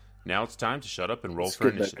Now it's time to shut up and roll Let's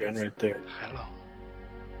for get that gun initiative. right there. Hello.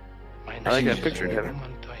 I like that picture, Kevin.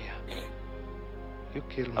 Montoya. You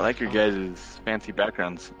killed I like your father. guys' fancy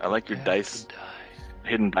backgrounds. I like your You dice, have to die.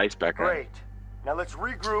 hidden dice background. Great. Now let's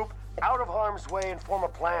regroup, out of harm's way, and form a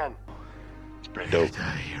plan. It's pretty dope.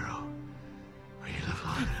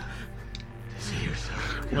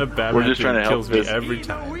 That Batman We're just trying to help kills me this. every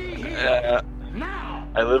time.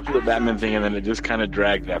 I lived for the Batman thing, and then it just kind of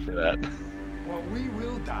dragged after that.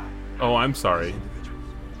 Oh, I'm sorry.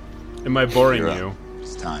 Am I boring You're you? up.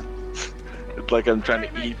 It's time. It's like I'm trying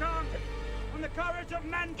to eat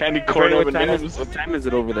candy corn What time M&Ms. is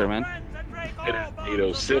it over there, man? It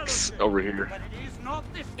is 8:06 over here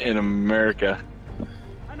in America.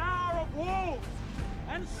 An hour of woe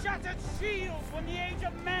and shattered shields when the age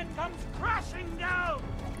of men comes crashing down.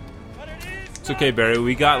 But it is It's okay, Barry.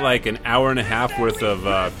 We got like an hour and a half worth of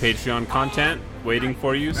Patreon content waiting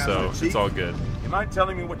for you, so it's all good. You mind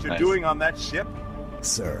telling me what you're Nice. doing on that ship?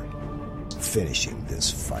 Sir, finishing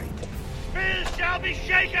this fight. Spears shall be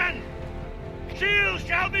shaken, shields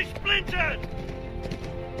shall be splintered.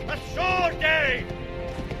 A sword day,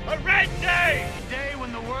 a red day. The day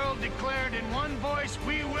when the world declared in one voice,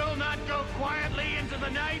 we will not go quietly into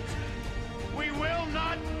the night. We will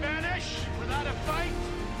not vanish without a fight.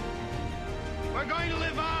 We're going to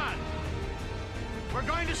live on. We're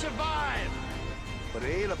going to survive. But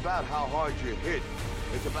it ain't about how hard you hit.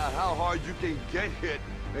 It's about how hard you can get hit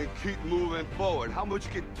and keep moving forward. How much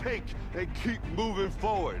you can take and keep moving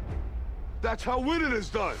forward. That's how winning is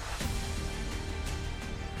done.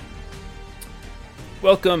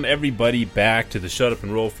 Welcome, everybody, back to the Shut Up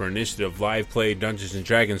and Roll for Initiative Live Play Dungeons &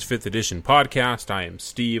 Dragons 5th Edition podcast. I am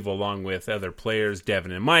Steve, along with other players,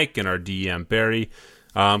 Devin and Mike, and our DM, Barry.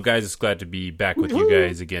 Guys, it's glad to be back with you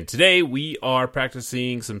guys again. Today, we are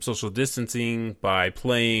practicing some social distancing by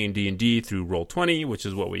playing D&D through Roll20, which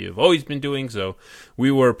is what we have always been doing. So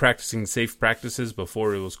we were practicing safe practices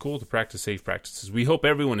before it was cool to practice safe practices. We hope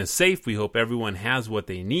everyone is safe. We hope everyone has what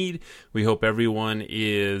they need. We hope everyone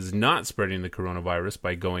is not spreading the coronavirus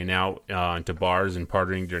by going out into bars and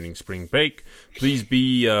partying during spring break. Please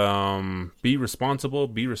be responsible,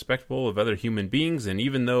 be respectful of other human beings. And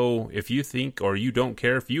even though if you think or you don't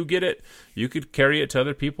care if you get it, you could carry it to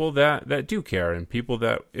other people that do care and people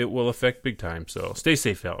that it will affect big time. So stay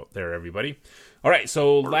safe out there, everybody. All right,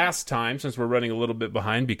 so last time, since we're running a little bit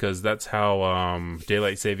behind because that's how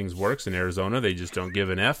daylight savings works in Arizona, they just don't give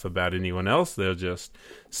an F about anyone else. They'll just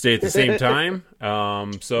stay at the same time.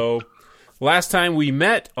 So last time we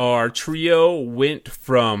met, our trio went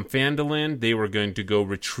from Phandalin. They were going to go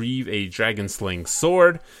retrieve a dragon slaying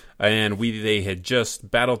sword, and they had just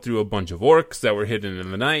battled through a bunch of orcs that were hidden in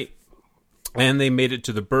the night. And they made it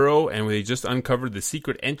to the burrow, and we just uncovered the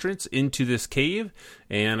secret entrance into this cave,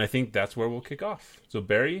 and I think that's where we'll kick off. So,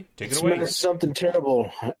 Barry, take it away. Smells something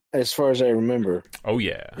terrible, as far as I remember. Oh,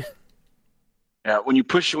 yeah. Yeah, when you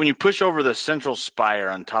push over the central spire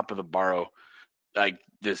on top of the burrow, like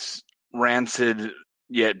this rancid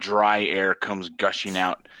yet dry air comes gushing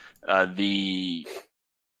out. The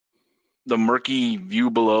murky view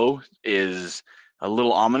below is a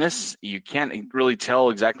little ominous. You can't really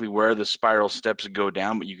tell exactly where the spiral steps go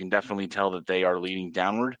down, but you can definitely tell that they are leading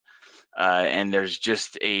downward. And there's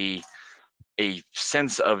just a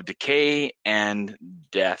sense of decay and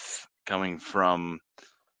death coming from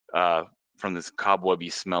this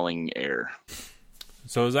cobwebby smelling air.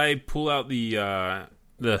 So as I pull out the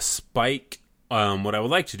spike, what I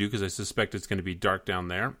would like to do, because I suspect it's going to be dark down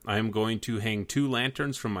there, I am going to hang 2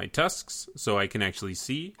 lanterns from my tusks so I can actually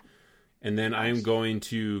see. And then I'm going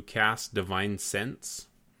to cast Divine Sense.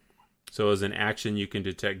 So as an action, you can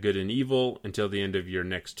detect good and evil until the end of your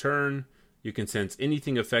next turn. You can sense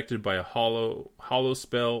anything affected by a hollow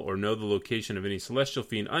spell or know the location of any celestial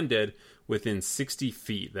fiend undead within 60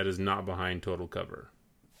 feet that is not behind total cover.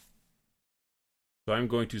 So I'm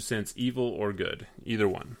going to sense evil or good, either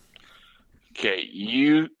one. Okay,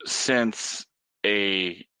 you sense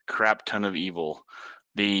a crap ton of evil.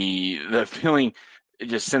 The feeling, it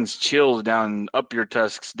just sends chills down up your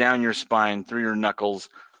tusks, down your spine, through your knuckles,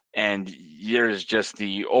 and there's just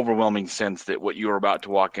the overwhelming sense that what you are about to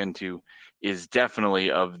walk into is definitely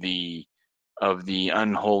of the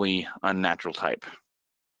unholy, unnatural type.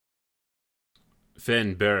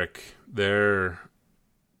 Fen, Barrick, I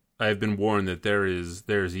have been warned that there is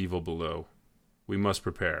evil below. We must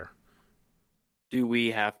prepare. Do we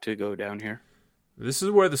have to go down here? This is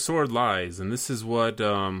where the sword lies, and this is what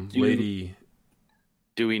Lady...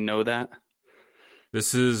 Do we know that?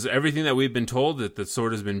 This is everything that we've been told, that the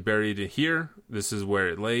sword has been buried here. This is where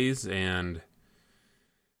it lays, and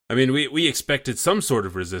I mean, we expected some sort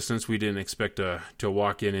of resistance. We didn't expect to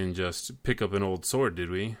walk in and just pick up an old sword, did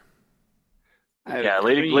we? Yeah,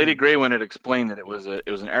 Lady Greywind had explained that it was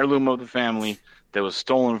an heirloom of the family that was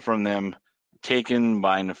stolen from them, taken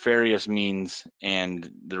by nefarious means,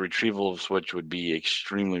 and the retrieval of which would be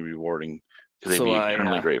extremely rewarding because they'd be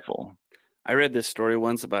eternally grateful. I read this story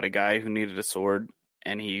once about a guy who needed a sword,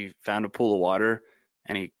 and he found a pool of water,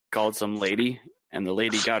 and he called some lady, and the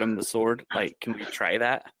lady got him the sword. Like, can we try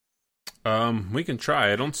that? We can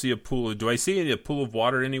try. I don't see a pool. Do I see a pool of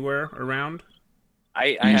water anywhere around?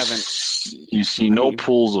 I haven't. You see no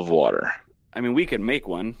pools of water. I mean, we could make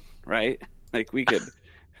one, right? Like, we could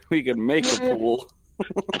make a pool.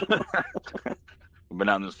 We've been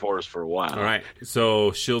out in this forest for a while. All right.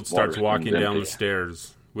 So Shield starts walking down the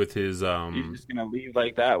stairs with his. You're just gonna leave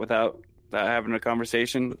like that without having a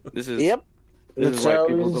conversation. This is Yep. This is why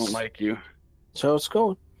people don't like you. So it's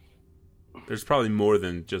going. There's probably more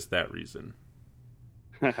than just that reason.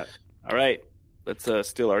 All right. Let's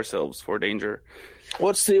steel ourselves for danger.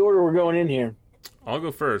 What's the order we're going in here? I'll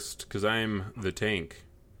go first because I'm the tank.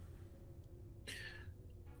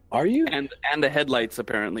 Are you? And the headlights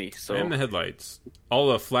apparently. So And the headlights.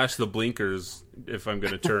 I'll flash the blinkers if I'm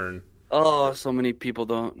going to turn. Oh, so many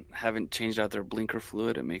people haven't changed out their blinker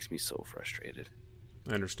fluid. It makes me so frustrated.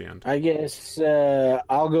 I understand. I guess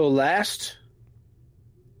I'll go last.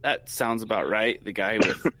 That sounds about right. The guy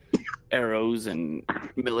with arrows and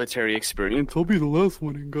military experience. I'll be the last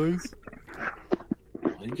one in, guys.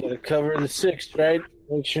 You gotta cover the 6th, right?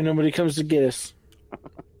 Make sure nobody comes to get us.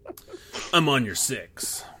 I'm on your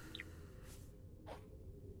 6.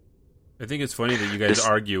 I think it's funny that you guys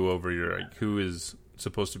argue over who is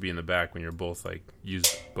supposed to be in the back when you're both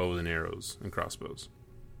use bows and arrows and crossbows.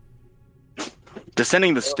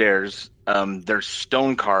 Descending the stairs, they're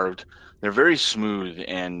stone carved. They're very smooth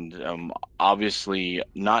and obviously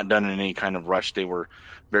not done in any kind of rush. They were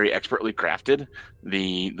very expertly crafted.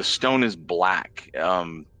 The stone is black,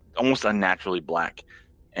 almost unnaturally black.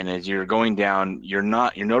 And as you're going down, you're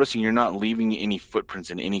noticing you're not leaving any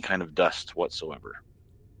footprints in any kind of dust whatsoever.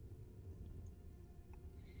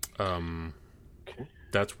 Okay.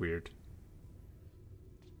 That's weird.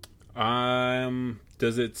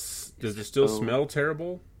 Does it still smell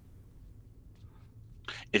terrible?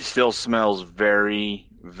 It still smells very,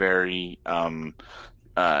 very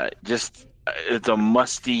it's a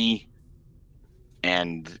musty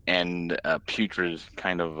and putrid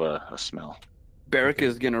kind of a smell. Barrick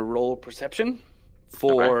is gonna roll perception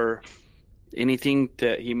for anything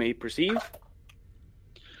that he may perceive.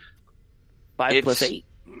 5 plus 8.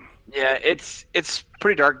 Yeah, it's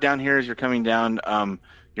pretty dark down here as you're coming down.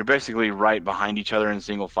 You're basically right behind each other in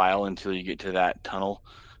single file until you get to that tunnel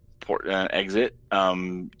exit.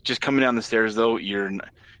 Just coming down the stairs, though, you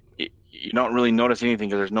don't really notice anything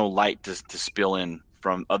because there's no light to spill in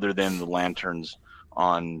from other than the lanterns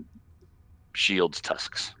on Shield's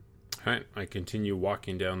tusks. All right, I continue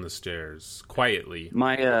walking down the stairs quietly.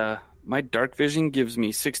 My dark vision gives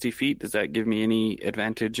me 60 feet. Does that give me any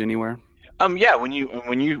advantage anywhere? Yeah, when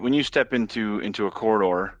you step into a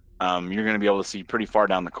corridor, you're going to be able to see pretty far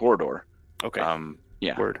down the corridor. Okay.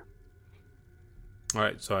 Yeah. Word. All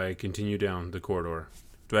right, so I continue down the corridor.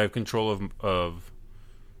 Do I have control of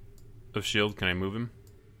Shield? Can I move him?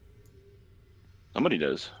 Somebody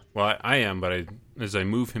does. Well, I am, but as I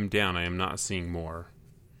move him down, I am not seeing more.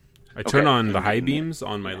 I turn on the high beams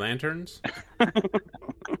on my lanterns.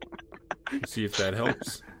 See if that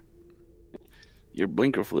helps. Your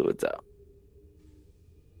blinker fluid's out.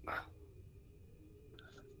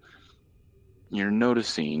 You're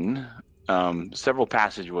noticing several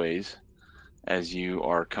passageways as you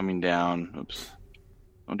are coming down. Oops.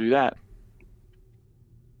 Don't do that.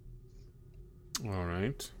 All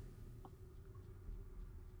right.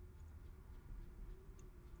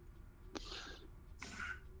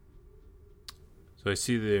 So I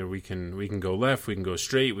see there we can go left, we can go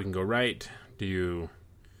straight, we can go right. We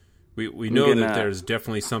know that there's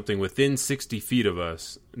definitely something within 60 feet of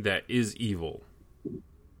us that is evil.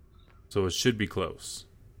 So it should be close.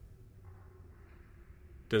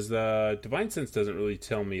 Does the Divine Sense doesn't really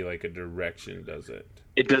tell me a direction, does it?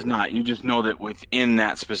 It does not. You just know that within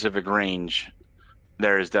that specific range,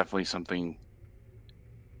 there is definitely something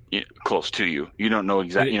close to you. You don't know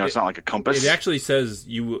exactly. It's not like a compass. It actually says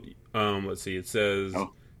you. Let's see. It says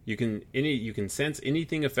you can sense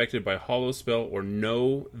anything affected by hollow spell or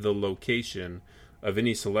know the location of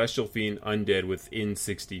any celestial fiend undead within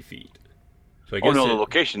 60 feet. So I guess the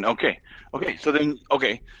location. Okay.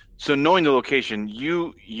 So knowing the location,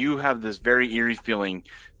 you have this very eerie feeling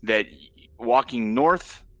that walking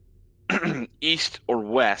north, east, or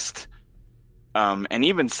west, and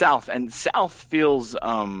even south. And south feels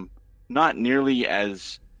not nearly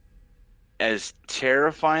as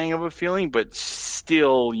terrifying of a feeling, but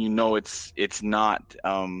still, it's not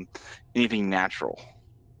anything natural.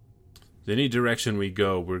 Any direction we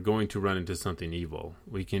go, we're going to run into something evil.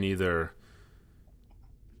 We can either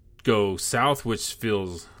go south, which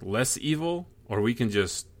feels less evil, or we can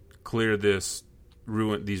just clear these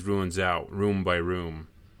ruins out, room by room.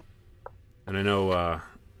 And I know,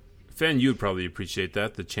 Fen, you'd probably appreciate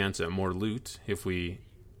that, the chance at more loot if we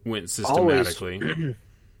went systematically.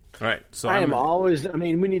 All right, so I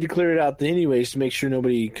mean, we need to clear it out anyways to make sure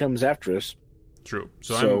nobody comes after us. True.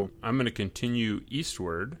 So I'm going to continue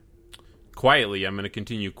eastward. Quietly, I'm going to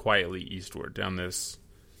continue quietly eastward down this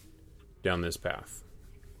path.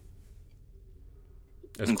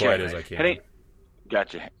 As quiet as I can.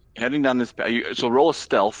 Gotcha. Heading down this path. So roll a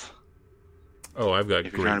stealth. Oh, I've got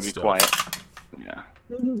if you're trying to be quiet. Yeah.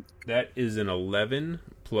 That is an 11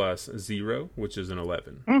 plus 0, which is an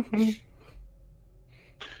 11. Mm-hmm.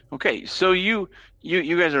 Okay, so you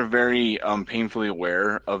guys are very painfully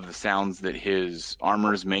aware of the sounds that his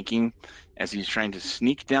armor is making as he's trying to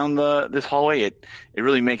sneak down this hallway. It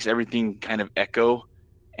really makes everything kind of echo,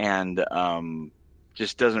 and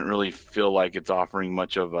just doesn't really feel like it's offering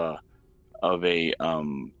much of a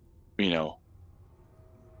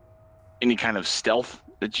any kind of stealth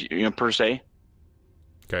that per se.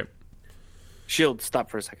 Okay. Shield, stop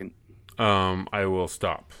for a second. I will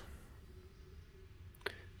stop.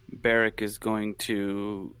 Barrick is going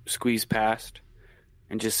to squeeze past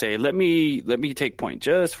and just say, "Let me take point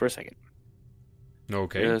just for a second."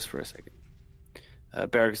 Okay. Just for a second.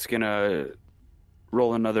 Barrick's gonna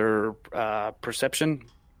roll another perception.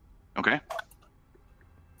 Okay.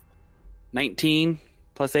 19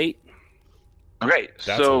 plus 8. Okay,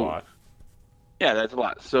 that's a lot. Yeah, that's a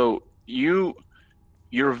lot. So you're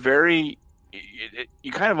very.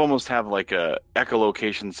 You kind of almost have like a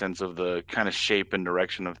echolocation sense of the kind of shape and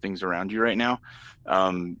direction of things around you right now.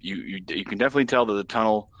 You can definitely tell that the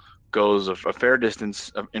tunnel goes a fair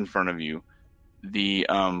distance in front of you. The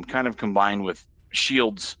kind of combined with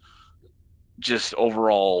Shield's just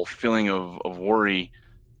overall feeling of worry,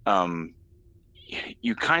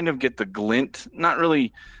 you kind of get the glint. Not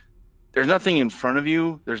really. There's nothing in front of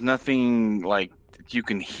you. There's nothing like that you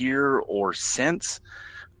can hear or sense.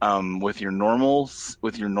 With your normal,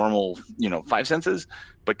 five senses,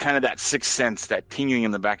 but kind of that sixth sense, that tingling in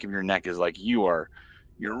the back of your neck is like you're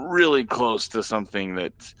really close to something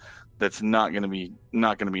that's not gonna be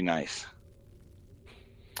nice.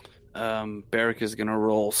 Barrick is gonna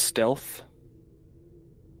roll stealth.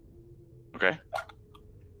 Okay.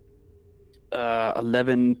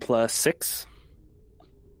 11 plus 6.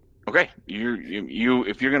 Okay, you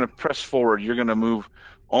if you're gonna press forward, you're gonna move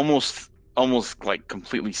almost like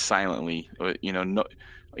completely silently. No,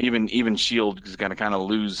 even Shield is gonna kind of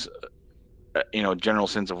lose, general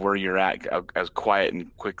sense of where you're at, as quiet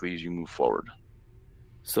and quickly as you move forward.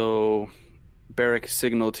 So, Barrick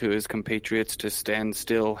signaled to his compatriots to stand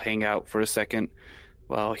still, hang out for a second,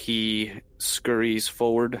 while he scurries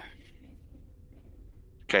forward.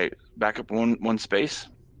 Okay, back up one space.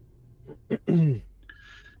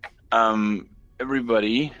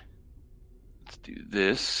 Everybody, let's do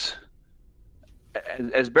this.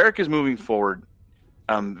 As Barrick is moving forward,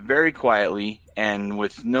 very quietly and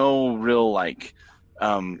with no real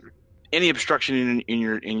any obstruction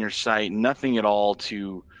in your sight, nothing at all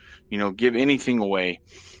to, give anything away.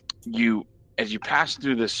 As you pass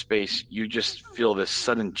through this space, you just feel this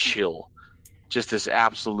sudden chill, just this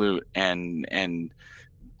absolute and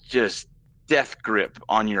just death grip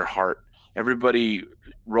on your heart. Everybody,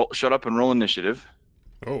 shut up and roll initiative.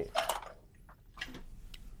 Oh,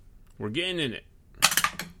 we're getting in it.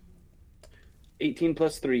 18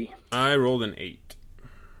 plus 3. I rolled an 8.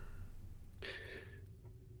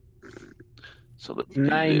 So let's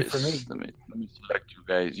 9 for me. Let me select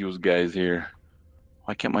you guys here.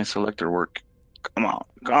 Why can't my selector work? Come on.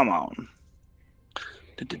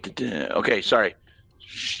 Okay, sorry.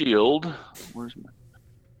 Shield. What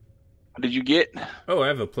did you get? Oh, I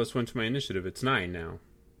have a +1 to my initiative. It's 9 now.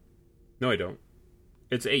 No, I don't.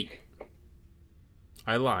 It's 8.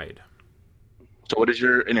 I lied. So what is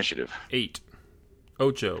your initiative? 8.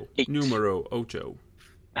 Ocho. 8. Numero ocho.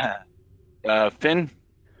 Finn?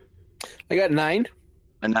 I got 9.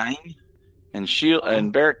 A 9. And Shield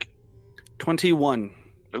and Barrick? 21.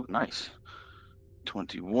 Oh, nice.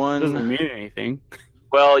 21. Doesn't mean anything.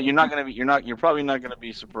 Well, you're probably not gonna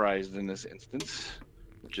be surprised in this instance,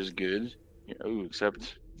 which is good.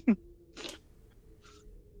 Except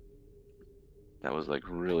that was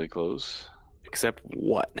really close. Except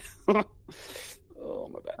what? Oh,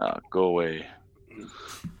 my bad. Go away.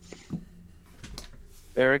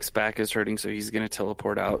 Eric's back is hurting, so he's going to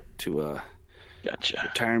teleport out to a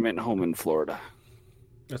retirement home in Florida.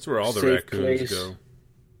 That's where all the Safe raccoons place.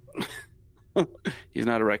 go. He's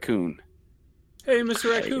not a raccoon. Hey, Mr.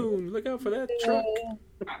 Raccoon, look out for that truck.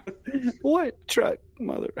 What truck,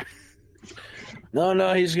 mother?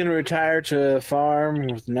 No, he's going to retire to a farm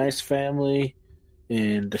with a nice family,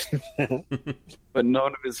 and But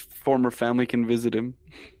none of his former family can visit him.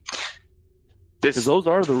 This Because those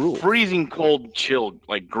are the rules. freezing cold chill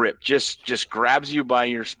like grip just grabs you by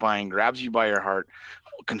your spine, grabs you by your heart,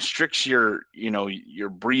 constricts your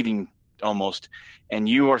breathing almost, and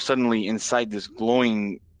you are suddenly inside this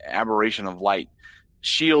glowing aberration of light.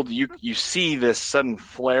 Shield, you see this sudden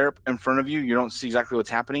flare in front of you. You don't see exactly what's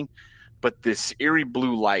happening, but this eerie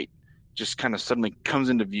blue light just kind of suddenly comes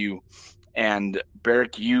into view. And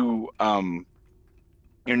Barrick, you're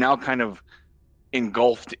now kind of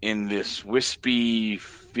engulfed in this wispy,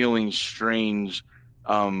 feeling strange,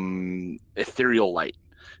 ethereal light,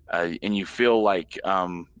 and you feel like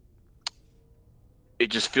it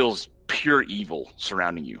just feels pure evil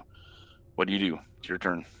surrounding you. What do you do? It's your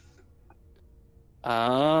turn.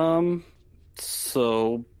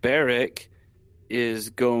 So Barrick is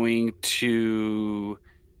going to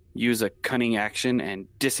use a cunning action and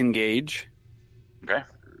disengage. Okay.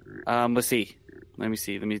 Let's see. Let me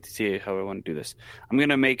see how I want to do this. I'm going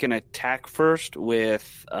to make an attack first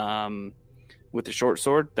with the short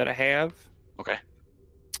sword that I have. Okay.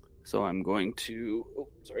 So I'm going to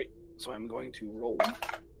roll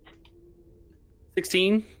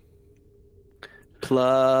 16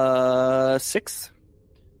 plus 6.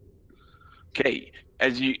 Okay.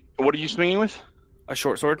 What are you swinging with? A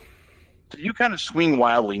short sword. So you kind of swing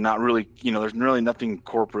wildly, not really, there's really nothing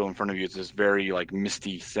corporeal in front of you. It's this very like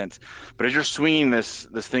misty sense. But as you're swinging this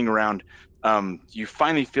thing around, you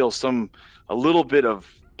finally feel a little bit of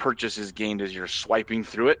purchase is gained as you're swiping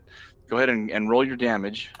through it. Go ahead and roll your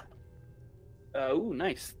damage. Oh,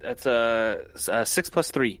 nice. That's 6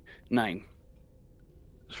 plus 3, 9.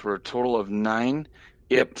 For a total of 9.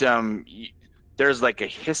 Yep. There's like a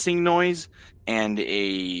hissing noise and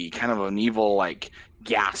a kind of an evil like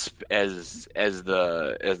gasp as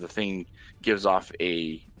the thing gives off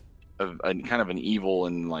a kind of an evil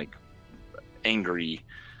and like angry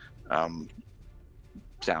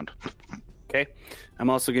sound. Okay. I'm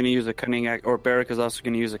also going to use a cunning act, or Barrick is also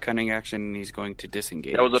going to use a cunning action, and he's going to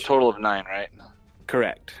disengage. That was a total of 9, right?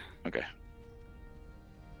 Correct. Okay.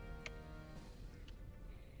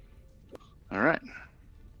 All right.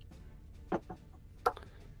 Oh,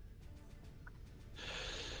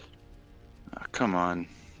 come on.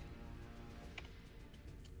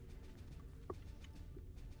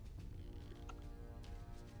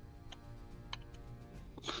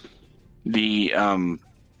 The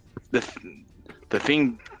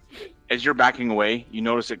thing, as you're backing away, you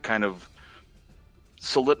notice it kind of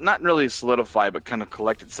not really solidify, but kind of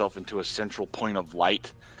collect itself into a central point of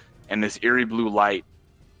light, and this eerie blue light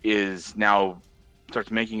is now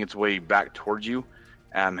starts making its way back towards you,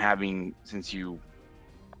 since you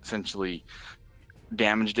essentially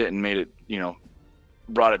damaged it and made it,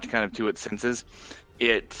 brought it kind of to its senses.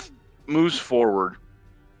 It moves forward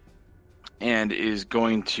and is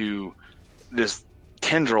going to, this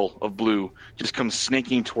tendril of blue just comes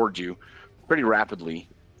snaking towards you pretty rapidly,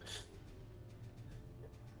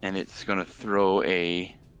 and it's going to throw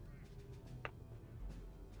a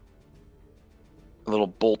little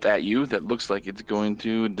bolt at you that looks like it's going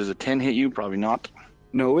to. Does a 10 hit you? Probably not.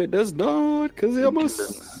 No, it does not, because it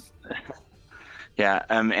almost. Yeah,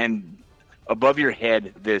 and above your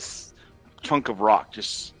head, this chunk of rock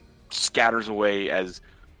just scatters away. As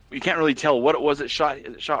you can't really tell what it was that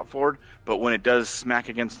shot forward, but when it does smack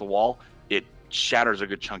against the wall, it shatters a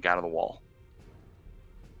good chunk out of the wall.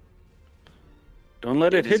 Don't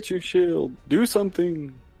let it hit you, Shield. Do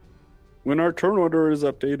something. When our turn order is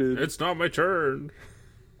updated. It's not my turn.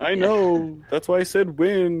 I know. That's why I said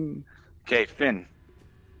when. Okay, Finn.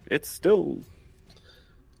 It's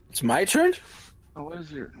my turn? Oh, what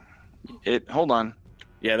is it? Hold on.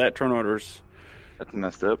 Yeah, that turn order's... That's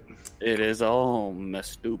messed up. It is all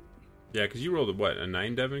messed up. Yeah, because you rolled a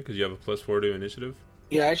 9, Devin? Because you have a +4 to initiative?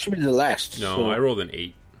 Yeah, I should be the last. No, so. I rolled an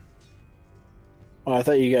 8. Oh, I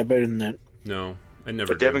thought you got better than that. No, I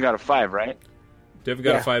never But Devin got a 5, right? Devin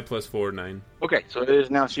got a 5 + 4, 9. Okay, so it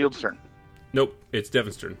is now Shield's turn. Nope, it's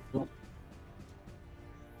Devin's turn.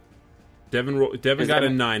 Devin got a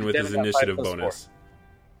 9 with his initiative bonus. 4.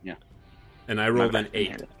 Yeah. And I rolled an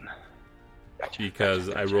 8. Because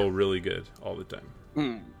I roll really good all the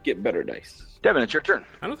time. Get better dice. Devin, it's your turn.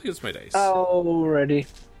 I don't think it's my dice. Alrighty.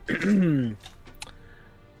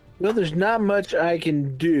 Well, there's not much I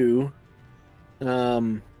can do,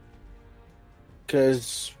 because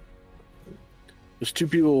there's two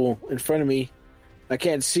people in front of me. I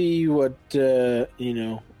can't see what our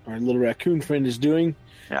little raccoon friend is doing.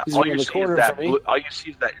 Yeah, He's all around you, the see corner is that from me. all you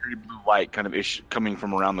see is that eerie blue light kind of coming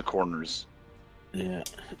from around the corners. Yeah.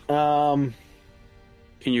 Can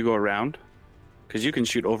you go around? Because you can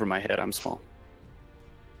shoot over my head. I'm small.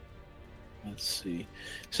 Let's see.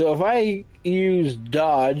 So if I use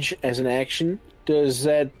dodge as an action, does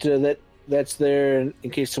that's there in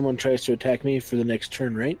case someone tries to attack me for the next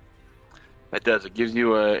turn, right? That does. It gives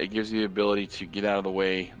you the ability to get out of the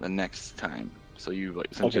way the next time. So you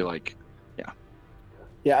essentially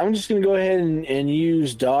Yeah, I'm just gonna go ahead and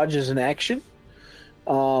use dodge as an action,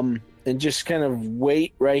 and just kind of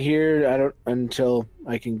wait right here. Until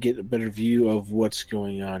I can get a better view of what's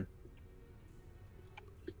going on.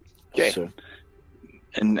 Okay. So,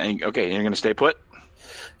 and okay, you're gonna stay put.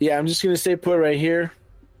 yeah, I'm just gonna stay put right here.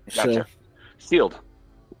 Gotcha. So, Sealed.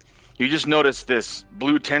 You just notice this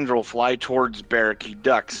blue tendril fly towards Barrick. He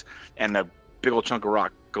ducks, and a big old chunk of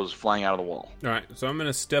rock goes flying out of the wall. All right, so I'm going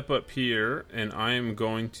to step up here, and I'm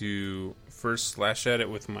going to first slash at it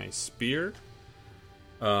with my spear.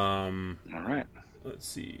 All right. Let's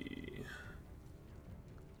see.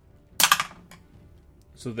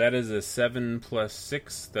 So that is a 7 plus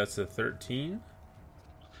 6. That's a 13.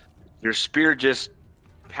 Your spear just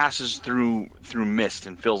passes through mist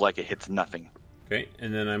and feels like it hits nothing. Okay,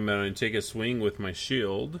 and then I'm going to take a swing with my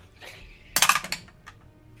shield.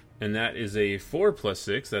 And that is a 4 plus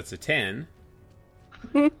 6. That's a 10.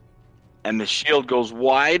 And the shield goes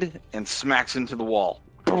wide and smacks into the wall,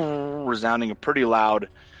 resounding a pretty loud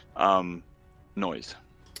noise.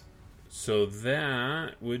 So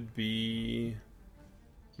that would be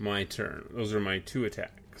my turn. Those are my 2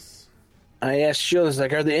 attacks. I asked Shield, "Is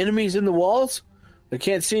like, are the enemies in the walls? I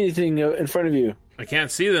can't see anything in front of you." I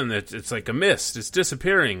can't see them. It's like a mist. It's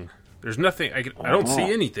disappearing. There's nothing. I don't see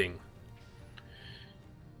anything.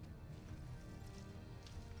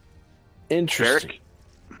 Interesting.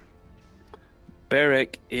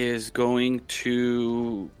 Barrick is going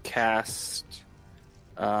to cast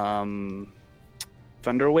Thunder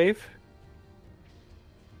Wave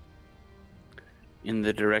in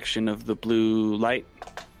the direction of the blue light.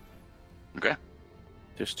 Okay.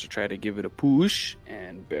 Just to try to give it a push.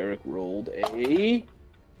 And Barrick rolled a...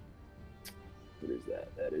 What is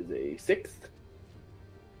that? That is a 6.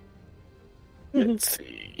 Let's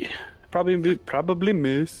see. Probably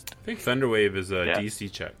missed. I think Thunderwave is a Yeah.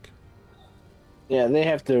 DC check. Yeah, they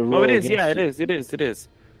have to roll. Oh, it is. against Yeah, you. it is.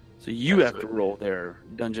 So you have to roll there,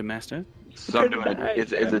 Dungeon Master. So I'm doing it.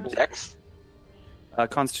 Is it Dex?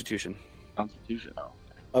 Constitution. Constitution. Oh.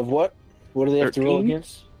 Of what? What do they have to roll 13?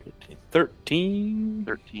 against? 13.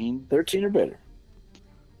 13. 13 or better.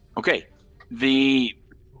 Okay. The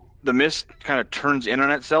mist kind of turns in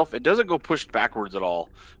on itself. It doesn't go pushed backwards at all,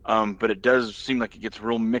 but it does seem like it gets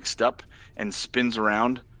real mixed up and spins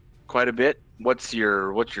around quite a bit. What's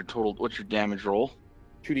your damage roll?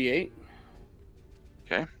 2d8.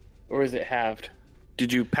 Okay. Or is it halved?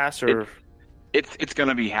 Did you pass or... It's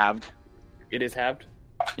gonna be halved. It is halved?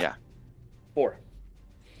 Yeah. 4.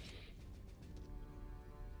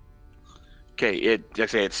 Okay,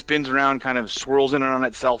 it spins around, kind of swirls in and on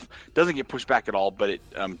itself. Doesn't get pushed back at all, but it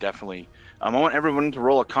definitely. I want everyone to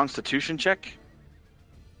roll a Constitution check.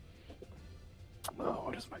 Oh,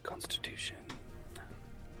 what is my Constitution?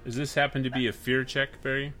 Does this happen to be a fear check,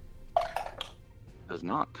 Barry? Does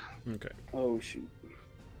not. Okay. Oh, shoot.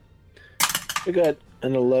 I got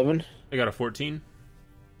an 11. I got a 14.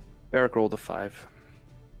 Barrick rolled a 5.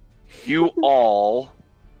 You all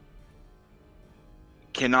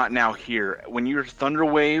cannot now hear when your thunder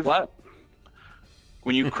wave. What?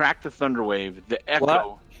 When you crack the thunder wave, the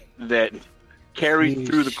echo that carried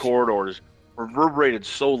through the corridors reverberated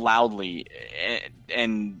so loudly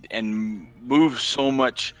and moved so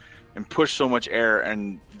much and pushed so much air,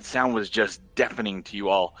 and the sound was just deafening to you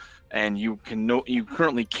all, and you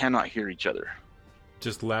currently cannot hear each other.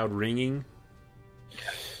 Just loud ringing.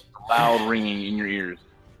 Loud ringing in your ears.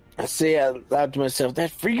 I say out loud to myself,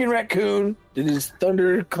 that freaking raccoon did his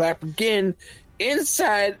thunder clap again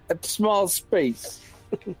inside a small space.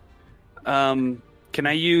 Can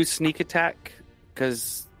I use sneak attack?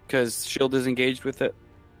 Because shield is engaged with it.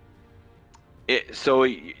 So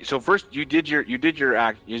first you did your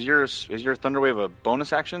act. Is your Thunderwave a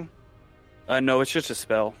bonus action? No, it's just a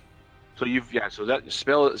spell. So so that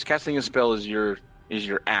spell is casting a spell is your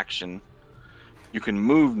action. You can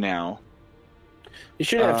move now. You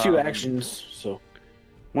should have 2 actions, so.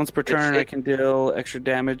 Once per turn, It's- I can deal extra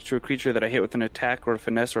damage to a creature that I hit with an attack or a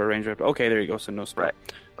finesse or a range weapon. Okay, there you go. So no spell. Right.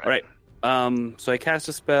 All right. So I cast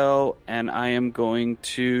a spell, and I am going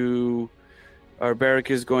to. Our Barrack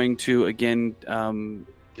is going to again.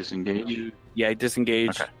 Disengage. Yeah,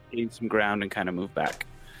 disengage, Okay. gain some ground, and kind of move back.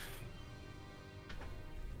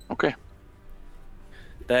 Okay.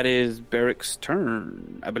 That is Barrack's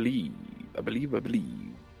turn, I believe.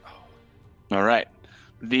 All right.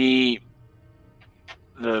 The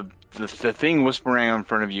thing whispering in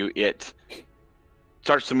front of you, it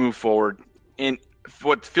starts to move forward in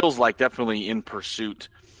what feels like definitely in pursuit.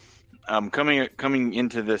 Coming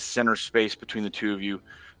into this center space between the two of you,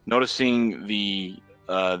 noticing the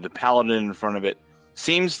paladin in front of it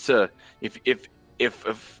seems to if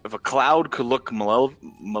a cloud could look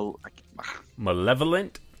Malevolent?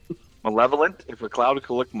 malevolent, if a cloud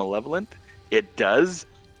could look malevolent, it does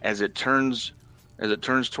as it turns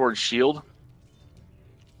towards Shield,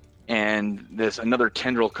 and another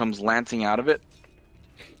tendril comes lancing out of it.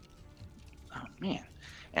 Oh man!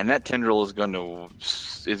 And that tendril is going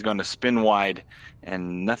to spin wide,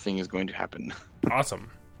 and nothing is going to happen. Awesome.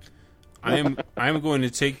 I am going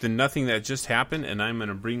to take the nothing that just happened, and I'm going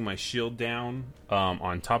to bring my shield down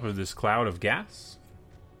on top of this cloud of gas.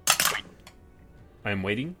 I'm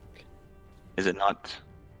waiting. Is it not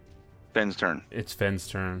Fenn's turn? It's Fenn's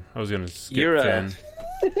turn. I was going to skip You're, Fenn.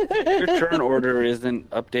 Your turn order isn't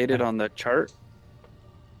updated on the chart.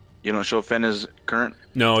 You don't show Fenn as current?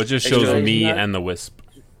 No, it just shows Actually, me not- and the wisp.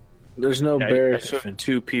 There's no I Barrack. showed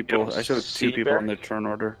two people. You don't I showed see two people on the Barrack? turn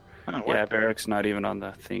order. Oh, what? Yeah, Barrack's not even on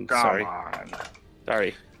the thing. Come Sorry. on.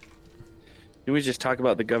 Sorry. Can we just talk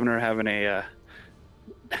about the governor having a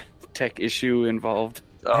tech issue involved?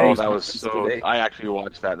 Oh, Hey, that was so. today. I actually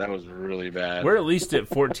watched that. That was really bad. We're at least at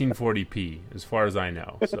 1440p, as far as I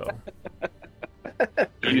know. So,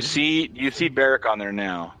 You see Barrack on there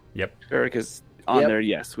now, yep. Barrack is on Yep. there,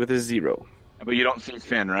 yes, with a 0. but you don't see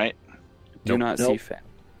Fenn, right? Do Nope. not see Nope. Fenn.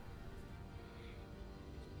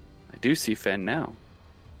 I do see Fenn now.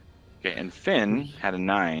 Okay, and Finn had a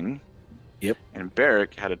 9. Yep. And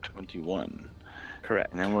Barrack had a 21.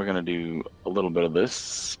 Correct. And then we're gonna do a little bit of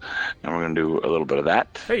this, and we're gonna do a little bit of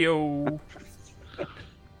that. Hey yo.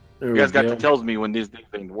 There You we guys got go. to tell me when these things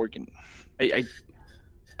ain't working. I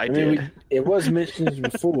I did. mean, it was mentioned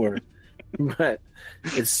before, but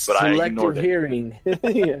it's But I ignored selective it. hearing.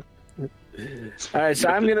 Yeah. All right, so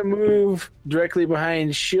I'm gonna move directly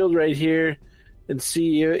behind Shield right here and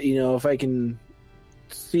see, if I can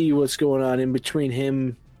see what's going on in between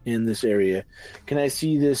him and this area. Can I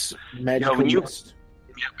see this magical when you- mist?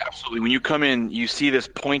 Yeah, absolutely. When you come in, you see this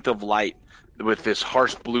point of light with this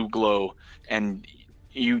harsh blue glow, and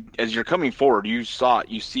you, as you're coming forward, you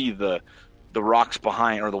see the rocks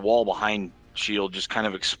behind, or the wall behind Shield just kind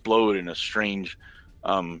of explode in a strange,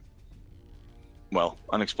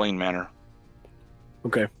 unexplained manner.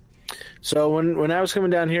 Okay. So when I was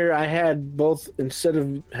coming down here, I had both, instead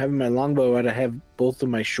of having my longbow out, I have both of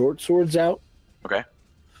my short swords out. Okay.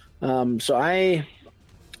 So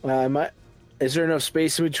is there enough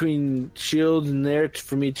space in between Shield and there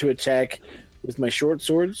for me to attack with my short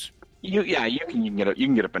swords? You can get up. You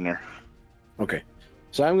can get up in there. Okay.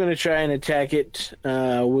 So I'm going to try and attack it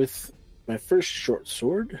with my first short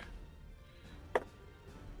sword.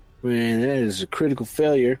 Man, that is a critical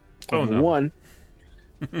failure. Oh, no. 1.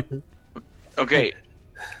 Okay.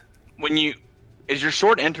 As your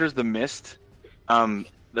sword enters the mist,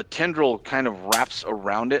 the tendril kind of wraps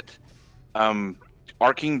around it,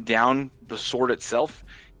 arcing down the sword itself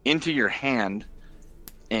into your hand,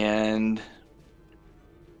 and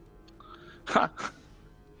look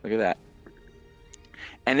at that.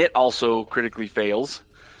 And it also critically fails,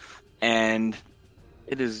 and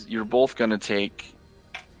you're both going to take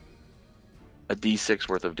a d6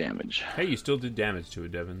 worth of damage. Hey, you still did damage to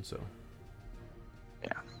it, Devin. So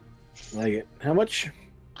Like it. How much?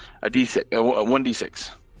 A d6, a 1d6.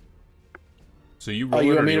 so you roll Oh,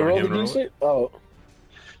 you it, want or me to roll the him roll it? d6? Oh,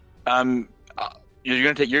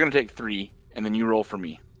 You're gonna take 3, and then you roll for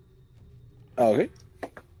me. okay.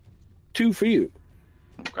 2 for you.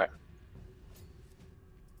 Okay.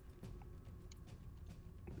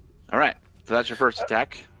 All right. So that's your first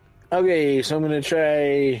attack. Okay, so I'm going to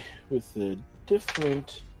try with the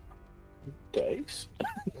different dice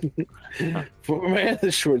for my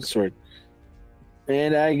other short sword.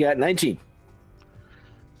 And I got 19.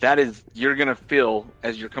 That is, you're gonna feel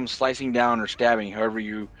as you come slicing down or stabbing, however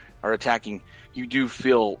you are attacking, you do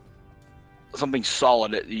feel something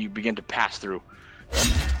solid that you begin to pass through.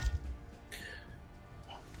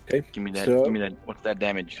 Okay. Give me that. So- Give me that. What's that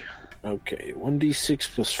damage? Okay, 1d6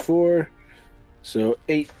 plus 4. So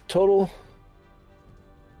 8 total.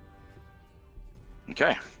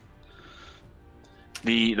 Okay.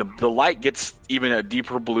 The light gets even a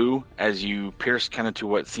deeper blue as you pierce kind of to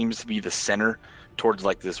what seems to be the center, towards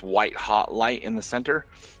like this white hot light in the center.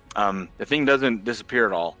 The thing doesn't disappear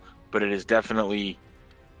at all, but it is definitely,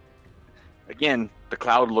 again, the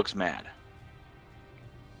cloud looks mad.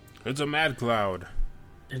 It's a mad cloud.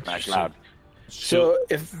 Mad cloud. So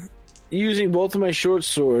if using both of my short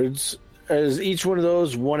swords, is each one of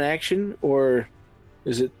those one action, or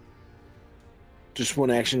is it just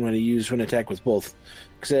one action when I attack with both?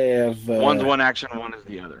 Because I have one's one action, one is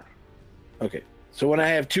the other. Okay, so when I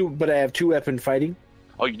have two weapon fighting.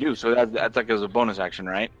 Oh, you do. So that's like as a bonus action,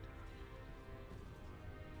 right?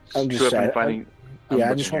 I'm just two weapon fighting.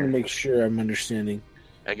 I just want to make sure I'm understanding.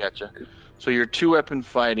 I gotcha. So your 2-weapon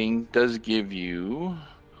fighting does give you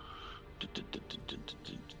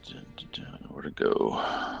where to go.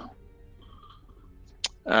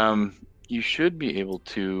 You should be able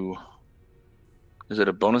to. Is it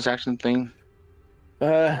a bonus action thing?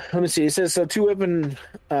 Let me see. It says so 2-weapon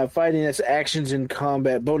fighting. That's actions in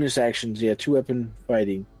combat. Bonus actions. Yeah, 2-weapon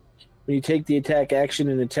fighting. When you take the attack action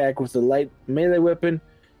and attack with a light melee weapon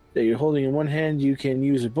that you're holding in one hand, you can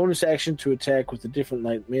use a bonus action to attack with a different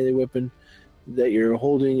light melee weapon that you're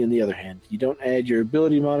holding in the other hand. You don't add your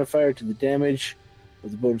ability modifier to the damage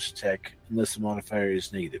of the bonus attack unless the modifier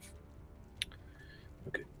is negative.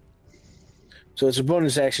 Okay. So it's a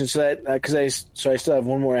bonus action. So that because I still have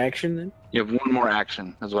one more action then. You have one more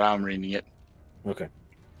action. That's what I'm reading it. Okay.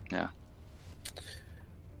 Yeah.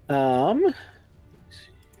 Let's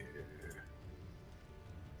see here.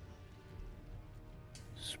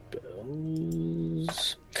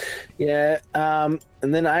 Spells. Yeah.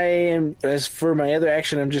 And then I am, as for my other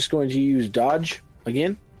action, I'm just going to use dodge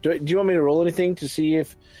again. Do you want me to roll anything to see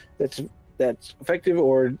if that's effective,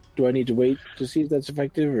 or do I need to wait to see if that's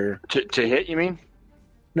effective, or to hit? You mean?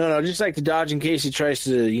 No, just like to dodge in case he tries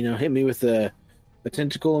to, hit me with a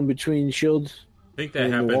tentacle in between shields. I think that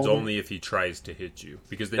happens only if he tries to hit you,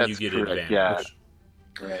 because then you get advantage. Yeah.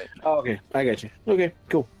 Right. Oh, okay. I got you. Okay,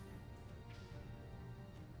 cool.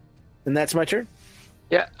 And that's my turn?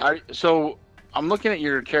 Yeah. So I'm looking at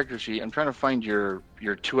your character sheet. I'm trying to find your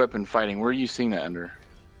 2-weapon fighting. Where are you seeing that under?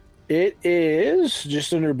 It is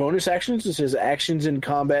just under bonus actions. It says actions in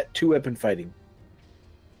combat 2-weapon fighting.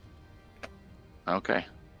 Okay.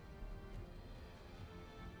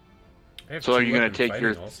 So are you going to take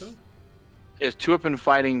your... Also? It's 2-weapon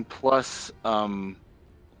fighting plus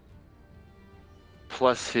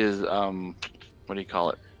his what do you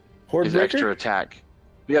call it? His extra attack.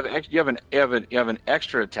 You have an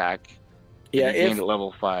extra attack. Yeah, gained at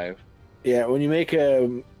level 5. Yeah, when you make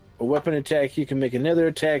a weapon attack, you can make another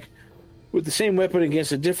attack with the same weapon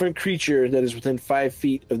against a different creature that is within 5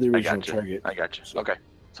 feet of the original target. I got you. Okay,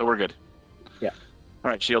 so we're good. Yeah.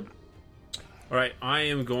 All right, shield. All right, I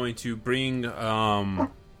am going to bring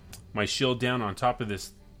my shield down on top of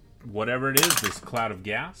this, whatever it is, this cloud of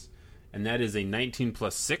gas, and that is a 19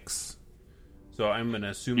 plus 6. So I'm going to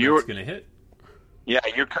assume that's going to hit. Yeah,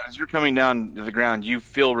 as you're coming down to the ground, you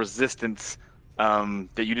feel resistance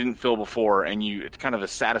that you didn't feel before, and it's kind of a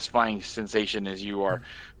satisfying sensation as you are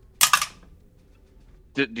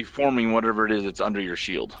deforming whatever it is that's under your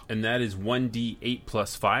shield. And that is 1d8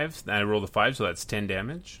 plus 5. I rolled a 5, so that's 10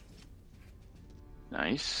 damage.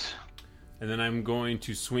 Nice. And then I'm going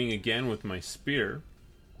to swing again with my spear.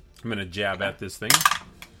 I'm going to jab at this thing.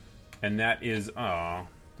 And that is,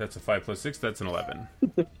 that's a 5 plus 6, that's an 11.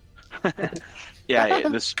 Yeah,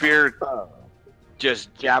 the spear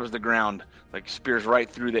just jabs the ground, like spears right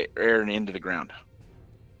through the air and into the ground.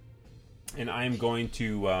 And I'm going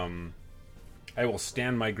to, I will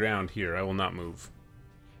stand my ground here. I will not move.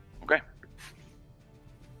 Okay.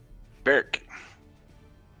 Beric.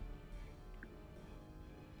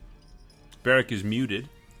 Beric is muted.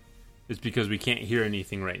 It's because we can't hear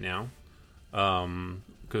anything right now,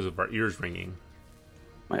 because of our ears ringing.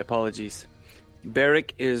 My apologies.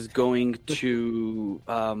 Beric is going to...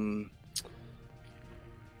 Oh,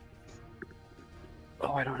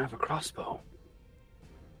 I don't have a crossbow.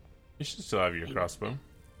 You should still have your crossbow.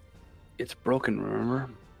 It's broken, remember?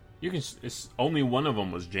 You can. It's only one of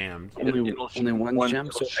them was jammed. Only one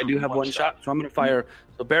jammed. So I do have one shot. So I'm going to fire.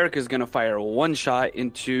 So Beric is going to fire one shot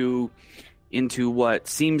into what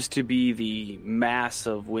seems to be the mass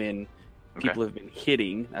of when people have been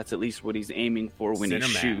hitting. That's at least what he's aiming for when he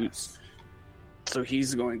shoots. So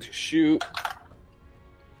he's going to shoot.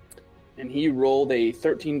 And he rolled a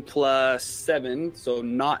 13 plus 7, so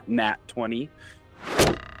not nat 20.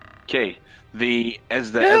 Okay.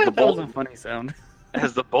 As the bolt, that was a funny sound.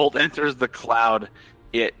 As the bolt enters the cloud,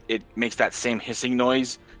 it makes that same hissing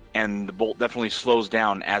noise, and the bolt definitely slows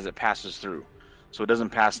down as it passes through. so it doesn't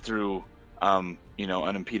pass through,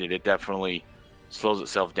 unimpeded. It definitely slows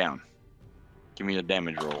itself down. Give me the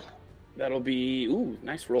damage roll. That'll be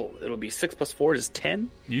nice roll. It'll be 6 + 4 is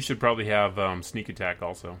 10. You should probably have sneak attack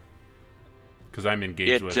also, because I'm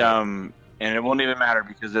engaged with it. And it won't even matter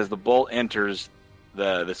because as the bolt enters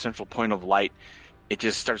the central point of light, it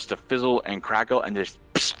just starts to fizzle and crackle and just,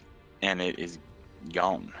 and it is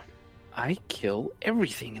gone. I kill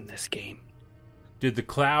everything in this game. Did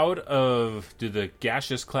the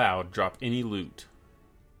gaseous cloud drop any loot?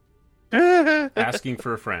 Asking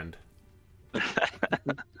for a friend.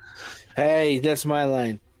 Hey, that's my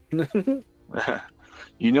line.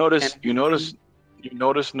 You notice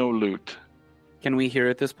no loot. Can we hear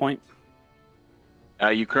at this point?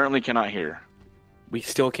 You currently cannot hear. We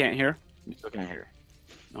still can't hear? You still can't hear.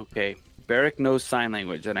 Okay. Barrick knows sign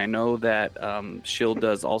language, and I know that Shield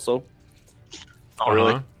does also. Oh,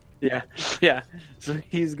 really? Yeah. So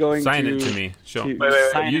he's going sign to... it to me. Show.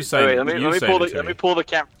 Wait. You sign it. Let me pull the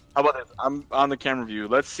camera. How about this? I'm on the camera view.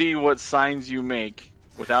 Let's see what signs you make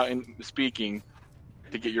without speaking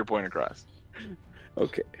to get your point across.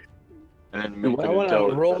 Okay. And then I want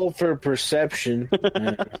to roll for perception.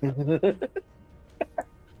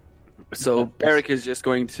 So Barrick is just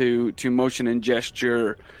going to motion and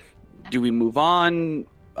gesture. Do we move on?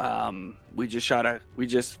 We just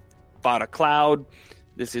fought a cloud.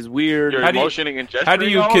 This is weird. You're motioning and gesturing. How do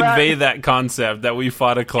you convey that concept that we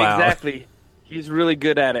fought a cloud? Exactly. He's really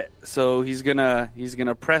good at it. So he's gonna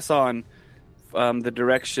press on the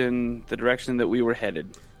direction that we were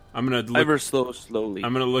headed. I'm gonna look, slowly.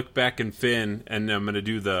 I'm gonna look back and Finn, and I'm gonna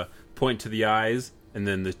do the point to the eyes, and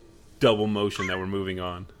then the double motion that we're moving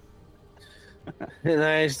on. And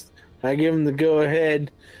I give him the go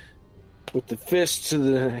ahead with the fist to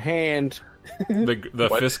the hand.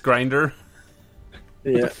 The fist grinder.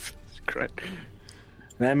 Yeah.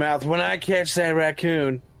 That mouth. When I catch that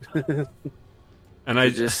raccoon. And I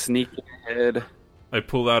just sneak ahead. I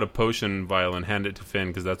pull out a potion vial and hand it to Finn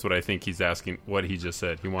because that's what I think he's asking. What he just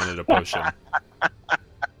said, he wanted a potion.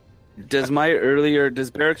 Does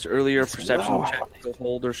Barrick's earlier perception check still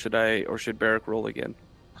hold, or should Barrick roll again?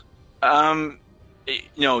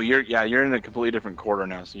 No, you're in a completely different quarter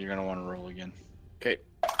now, so you're gonna want to roll again. Okay.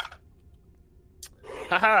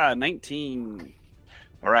 Haha, 19.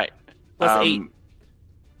 All right. Plus 8.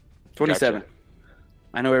 27. Gotcha.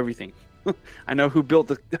 I know everything. I know who built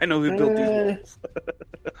these walls.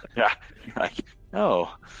 Yeah.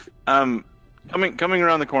 Coming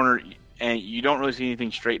around the corner, and you don't really see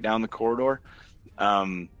anything straight down the corridor.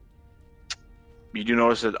 You do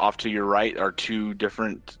notice that off to your right are 2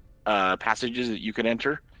 different passages that you could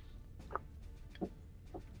enter.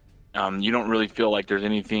 You don't really feel like there's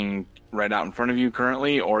anything right out in front of you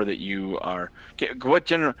currently, or that you are. What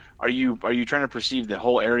general are you trying to perceive the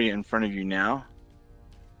whole area in front of you now?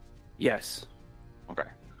 Yes. Okay.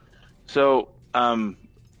 So, coming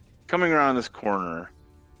around this corner,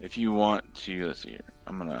 if you want to, let's see here.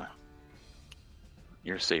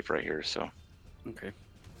 You're safe right here, so. Okay.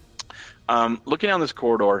 Looking down this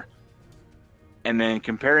corridor, and then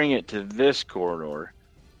comparing it to this corridor,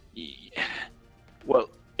 well,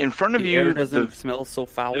 in front of the you, air doesn't smell so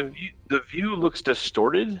foul. The view looks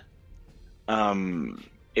distorted.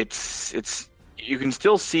 It's you can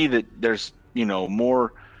still see that there's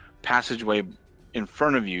more passageway in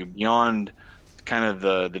front of you beyond kind of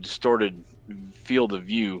the distorted field of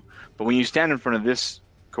view. But when you stand in front of this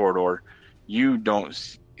corridor, you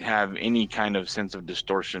don't have any kind of sense of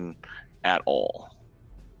distortion at all.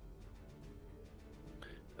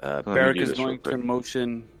 Barrick is going to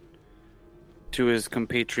motion to his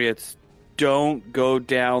compatriots, don't go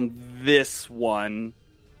down this one.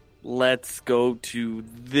 Let's go to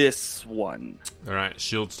this one. All right.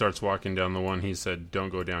 Shield starts walking down the one he said don't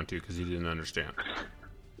go down to because he didn't understand.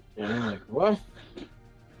 Yeah, I'm like, what?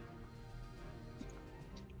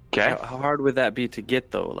 Okay. How hard would that be to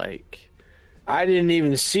get, though? Like, I didn't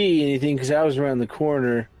even see anything because I was around the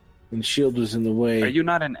corner and Shield was in the way. Are you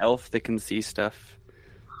not an elf that can see stuff?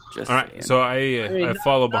 Just all right. saying. So I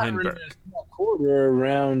follow behind Barrick. Quarter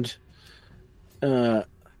around. But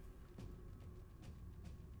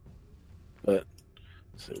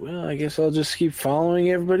so, well, I guess I'll just keep following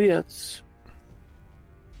everybody else.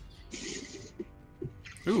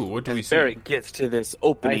 Ooh, what do we see? Barrick gets to this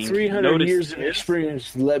opening. My 300 years of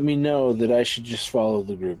experience let me know that I should just follow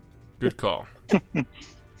the group. Good call.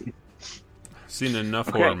 Seen enough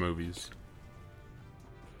horror movies.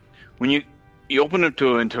 When you open it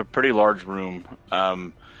into a pretty large room,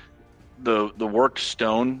 the worked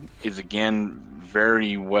stone is again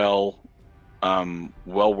very well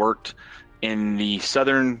worked. In the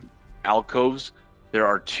southern alcoves, there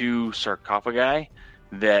are 2 sarcophagi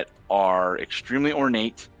that are extremely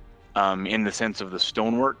ornate in the sense of the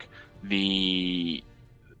stonework. It's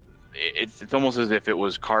almost as if it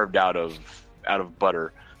was carved out of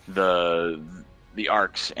butter. The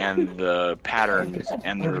arcs and the patterns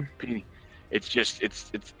and the repeating. It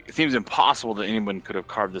seems impossible that anyone could have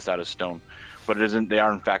carved this out of stone, but it isn't. They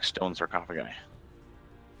are in fact stone sarcophagi.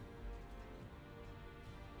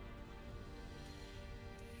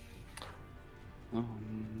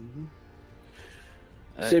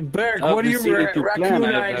 Say, Beric, what do you raccoon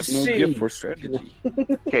eyes see? Gift for strategy.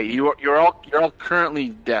 Okay, you're all currently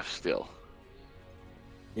deaf still.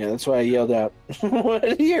 Yeah, that's why I yelled out.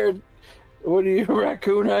 What do your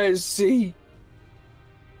raccoon eyes see?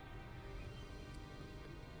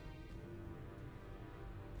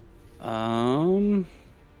 I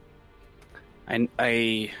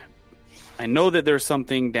know that there's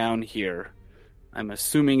something down here. I'm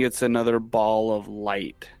assuming it's another ball of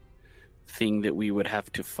light thing that we would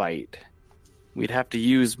have to fight. We'd have to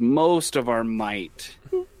use most of our might.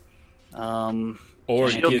 Or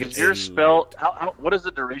get your spell. What is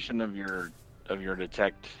the duration of your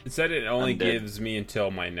detect? It said it only gives me until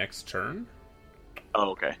my next turn.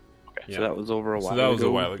 Oh, okay. Yeah. So that was over a while ago. So that was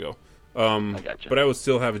a while ago. I gotcha. But I would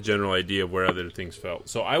still have a general idea of where other things felt.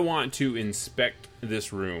 So I want to inspect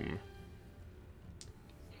this room.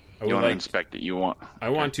 You want to inspect it? I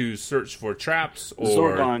want to search for traps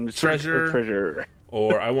or treasure.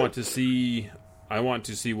 Or I want to see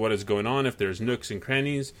what is going on. If there's nooks and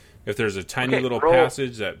crannies. If there's a tiny little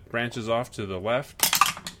passage that branches off to the left.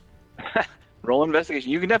 Roll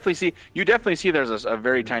investigation. You definitely see there's a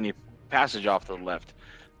very tiny passage off to the left,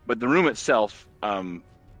 but the room itself,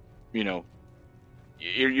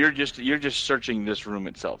 you're just searching this room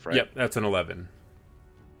itself, right? Yep, that's an 11.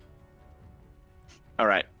 All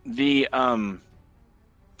right. The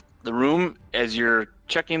room, as you're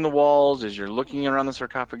checking the walls, as you're looking around the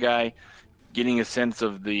sarcophagi, getting a sense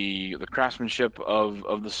of the craftsmanship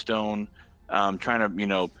of the stone, trying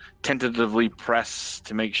to tentatively press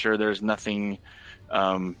to make sure there's nothing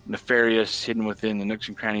nefarious hidden within the nooks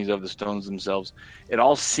and crannies of the stones themselves. It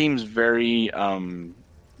all seems very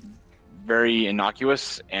very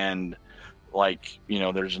innocuous and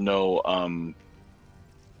there's no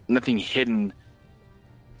nothing hidden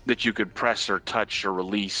that you could press or touch or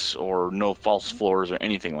release, or no false floors or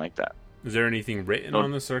anything like that. Is there anything written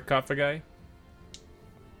on the sarcophagi?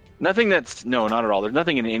 Nothing no, not at all. There's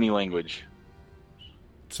nothing in any language.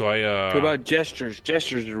 So What about gestures?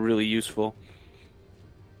 Gestures are really useful.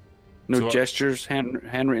 No gestures,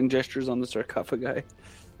 handwritten gestures on the sarcophagi?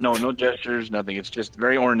 No gestures, nothing. It's just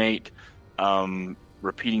very ornate,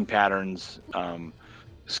 repeating patterns,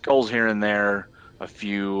 skulls here and there, a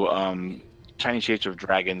few tiny shapes of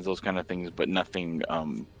dragons, those kind of things, but nothing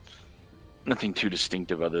too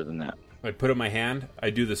distinctive other than that. I put up my hand,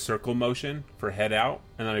 I do the circle motion for head out,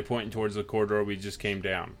 and then I point towards the corridor we just came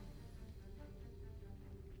down.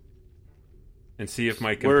 And see if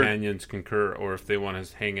my companions concur, or if they want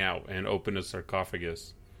to hang out and open a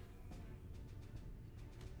sarcophagus.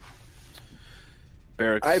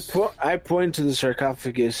 I point to the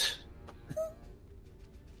sarcophagus.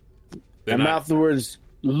 I mouth the words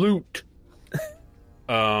loot.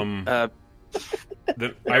 Eric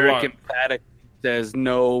emphatic says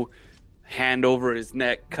no. Hand over his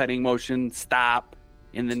neck, cutting motion, stop.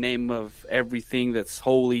 In the name of everything that's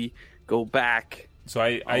holy, go back. So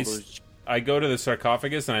I go to the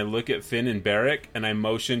sarcophagus and I look at Finn and Beric and I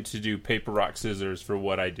motion to do paper, rock, scissors for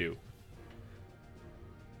what I do.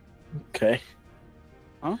 Okay.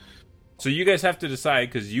 Huh? So you guys have to decide,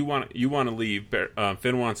 because you want to leave.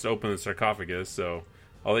 Finn wants to open the sarcophagus, so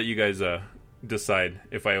I'll let you guys decide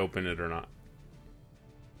if I open it or not.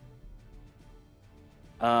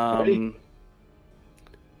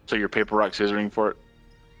 So you're paper, rock, scissoring for it?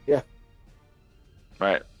 Yeah.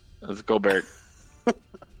 Right. Let's go, Beric.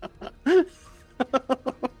 I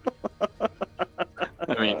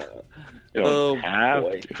mean, you don't have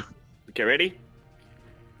to. Okay, ready?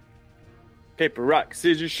 Paper, rock,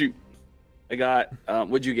 scissors, shoot. I got,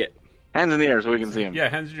 what'd you get? Hands in the air so we can see him. Yeah,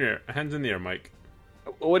 hands in the air, Mike.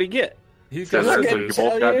 What'd he get? He's got scissors. You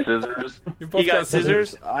both got scissors. He got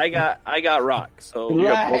scissors. I got rock. So you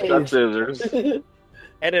both got scissors.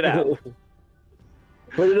 Edit out.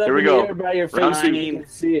 Put it up Here we in go. the air by your face so you can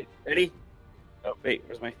see it. Ready? Oh, wait,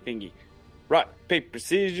 where's my thingy? Rock, paper,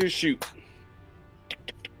 scissors, shoot.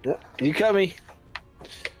 You cut me.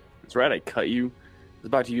 That's right, I cut you. I was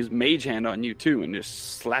about to use Mage Hand on you, too, and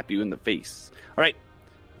just slap you in the face. All right,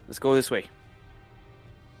 let's go this way.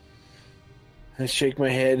 I shake my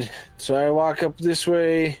head. So I walk up this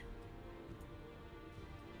way.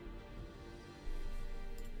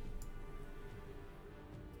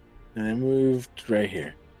 And I moved right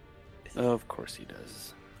here. Of course he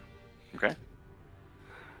does. Okay.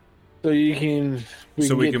 So you can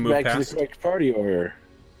we can move back past? to the correct party order.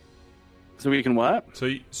 So we can what? So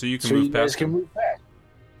you can So move you guys past can him. move back.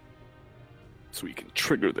 So we can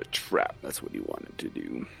trigger the trap. That's what he wanted to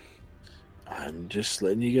do. I'm just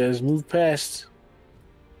letting you guys move past.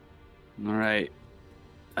 All right.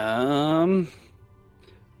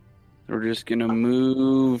 We're just gonna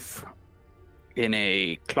move in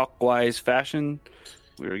a clockwise fashion.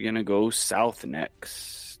 We're gonna go south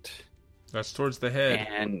next. That's towards the head.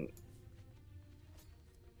 And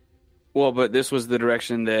well, but this was the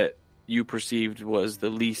direction that you perceived was the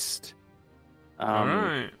least. All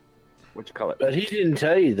right. What you call it? But he didn't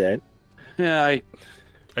tell you that. Yeah,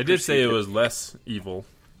 I did say it was less evil.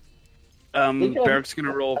 Barrick's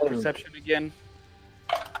gonna roll perception again.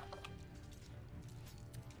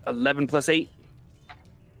 11 plus 8.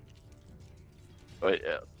 Wait,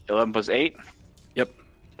 11 plus 8? Yep.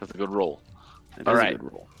 That's a good roll. All right.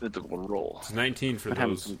 That's a good roll. It's 19 for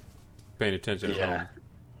those paying attention at home.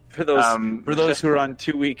 For those who are on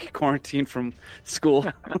 2-week quarantine from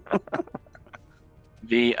school.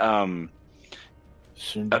 The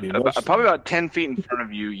probably about 10 feet in front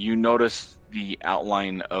of you, you notice the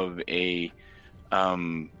outline of a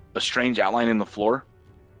strange outline in the floor,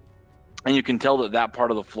 and you can tell that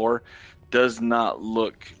part of the floor does not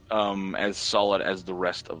look as solid as the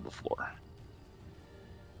rest of the floor.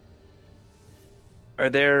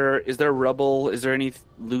 Is there rubble? Is there any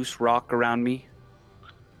loose rock around me?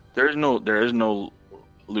 There is no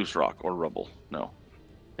loose rock or rubble. No,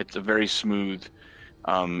 it's a very smooth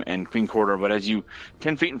and clean corridor. But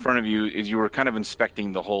 10 feet in front of you, as you were kind of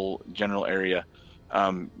inspecting the whole general area,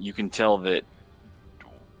 you can tell that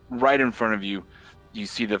right in front of you, you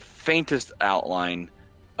see the faintest outline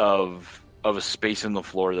of a space in the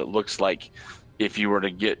floor that looks like if you were to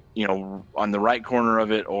get, on the right corner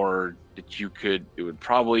of it, or that it would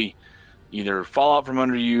probably either fall out from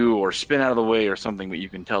under you or spin out of the way or something, but you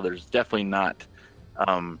can tell there's definitely not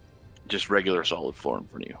just regular solid floor in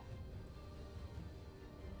front of you.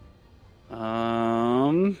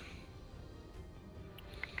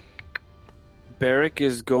 Barrick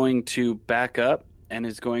is going to back up and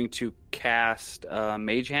is going to cast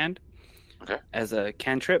Mage Hand as a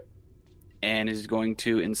cantrip, and is going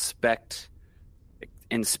to inspect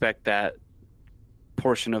that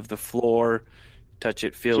portion of the floor, touch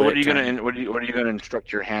it, feel it. So what are you gonna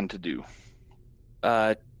instruct your hand to do?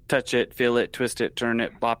 Touch it, feel it, twist it, turn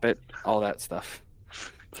it, bop it, all that stuff.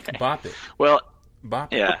 Okay. Bop it. Well,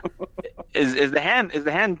 bop. Yeah. As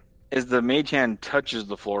the mage hand touches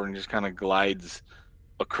the floor and just kind of glides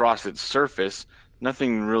across its surface,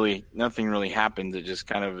 nothing really happens. It just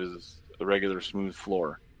kind of is a regular smooth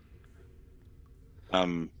floor.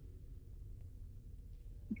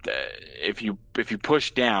 If you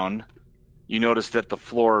push down, you notice that the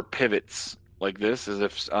floor pivots like this, as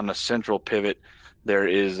if on a central pivot there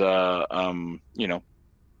is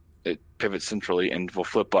it pivots centrally and will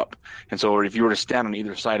flip up. And so if you were to stand on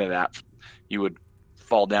either side of that, you would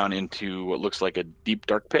fall down into what looks like a deep,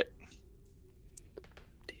 dark pit.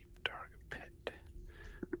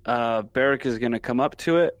 Barrick is going to come up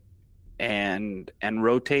to it and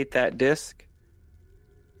rotate that disc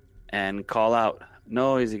and call out.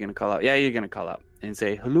 No, is he going to call out? Yeah, you're going to call out and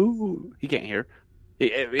say, hello. He can't hear.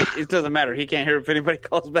 It doesn't matter. He can't hear if anybody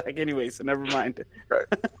calls back anyway, so never mind. Right.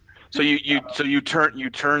 So you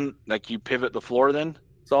turn like you pivot the floor then?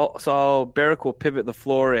 So Barrick will pivot the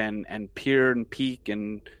floor and peer and peek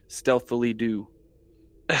and stealthily do.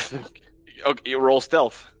 Okay, you roll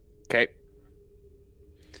stealth. Okay.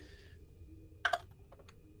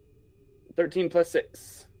 13 plus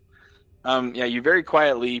 6. Yeah, you very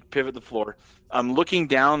quietly pivot the floor. Looking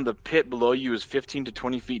down, the pit below you is 15 to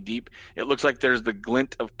 20 feet deep. It looks like there's the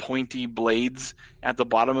glint of pointy blades at the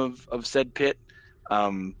bottom of said pit.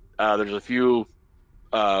 There's a few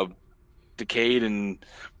decayed and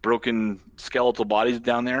broken skeletal bodies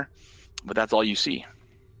down there, but that's all you see.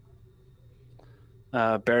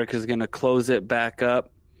 Barrick is going to close it back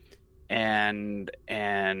up and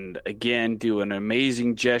again do an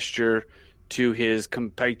amazing gesture to his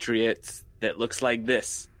compatriots that looks like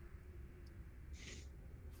this.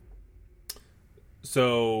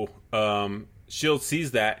 So Shield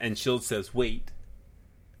sees that, and Shield says, wait,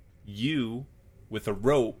 you, with a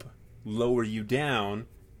rope, lower you down,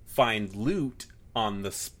 find loot on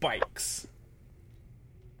the spikes.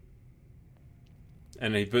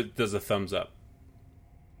 And he does a thumbs up.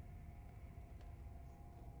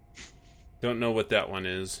 Don't know what that one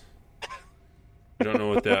is. Don't know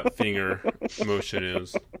what that finger motion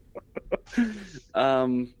is.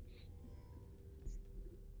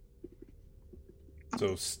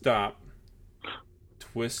 So stop.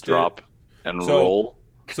 Twist Drop. it. And roll.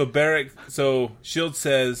 So Barrick, Shield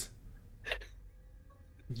says,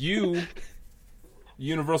 you,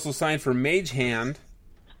 universal sign for Mage Hand,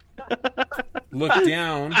 look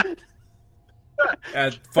down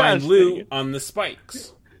and find loot on the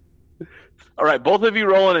spikes. All right, both of you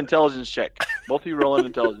roll an intelligence check.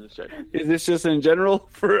 Is this just in general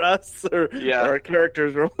for us, or Yeah. our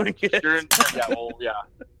characters rolling it? Yeah.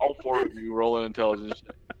 All four of you roll an intelligence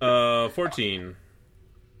check. 14.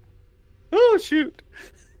 Oh shoot!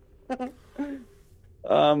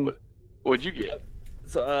 What'd you get?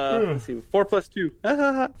 So let's see, 4 plus 2.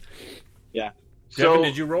 Yeah. Devin,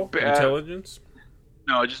 did you roll intelligence?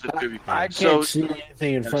 No, just the two of you. I can't see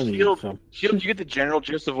anything in front of you. So. Shield, you get the general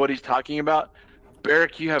gist of what he's talking about.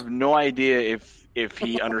 Barrick, you have no idea if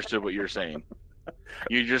he understood what you're saying.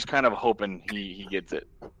 You're just kind of hoping he gets it.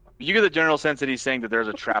 You get the general sense that he's saying that there's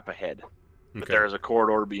a trap ahead, but there's a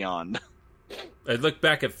corridor beyond. I look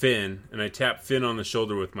back at Finn, and I tap Finn on the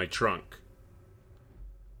shoulder with my trunk.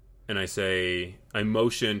 And I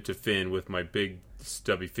motion to Finn with my big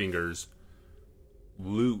stubby fingers,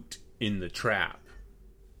 loot in the trap.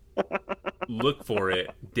 Look for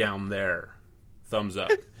it down there. Thumbs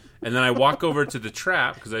up. And then I walk over to the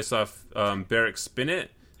trap, because I saw Barrick spin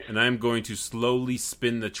it, and I'm going to slowly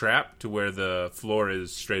spin the trap to where the floor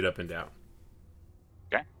is straight up and down.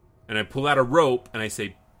 Okay. And I pull out a rope, and I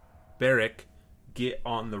say, Barrick, get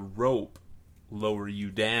on the rope. Lower you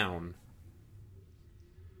down.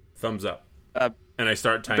 Thumbs up. And I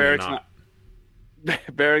start tying the knot.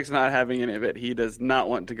 Barrick's not having any of it. He does not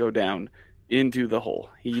want to go down into the hole.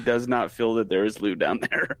 He does not feel that there is loot down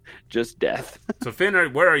there. Just death. So Finn,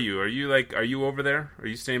 where are you? Are you over there? Are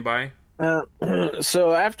you staying by?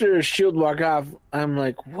 So after Shield walk off, I'm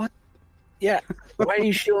like, what? Yeah. Why are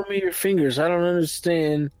you showing me your fingers? I don't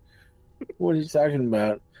understand what he's talking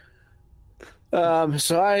about.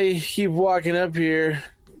 So I keep walking up here,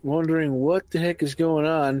 wondering what the heck is going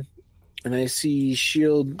on, and I see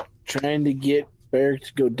Shield trying to get Barrick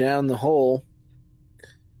to go down the hole,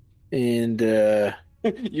 and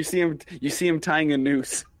you see him tying a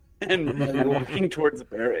noose and walking towards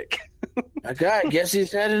Barrick. I guess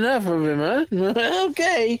he's had enough of him, huh?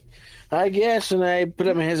 Okay, I guess. And I put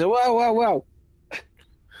up my hands and wow.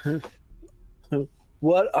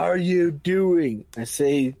 What are you doing? I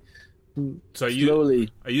say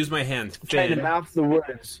slowly. I use my hand. Trying to mouth the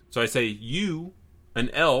words. So I say, you, an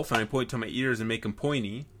elf, and I point to my ears and make them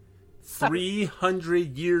pointy.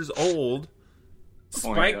 300 years old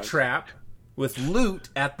spike trap with loot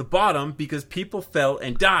at the bottom because people fell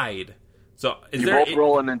and died. So both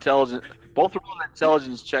roll an intelligence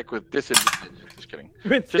check with disadvantage. Just kidding.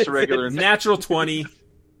 Just a regular natural 20.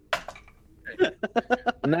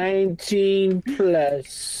 19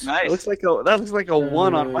 plus. Nice. That looks like a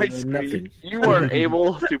 1 on my screen. Nothing. You are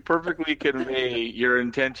able to perfectly convey your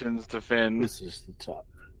intentions to Finn. This is the top.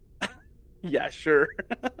 Yeah, sure.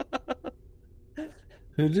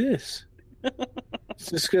 Who's this? It's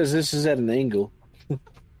just because this is at an angle.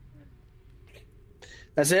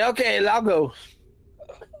 I say, okay, I'll go.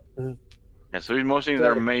 Yeah, so he's motioning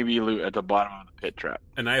there may be loot at the bottom of the pit trap.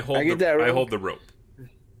 And I hold the rope.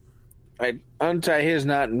 I untie his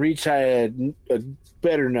knot and retie a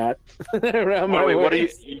better knot around my waist. What do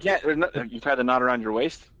you can't? You tie the knot around your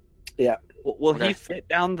waist. Yeah. Will he fit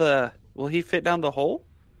down the? Will he fit down the hole?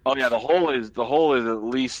 Oh yeah, the hole is at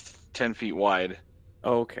least 10 feet wide.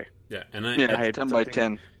 Oh, okay. Yeah, and I had 10 by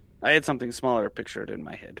 10. I had something smaller pictured in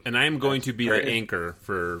my head. And I am going to be the anchor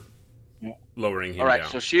for lowering him down. All right,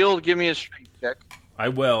 so Shield, give me a strength check. I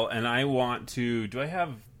will, and I want to. Do I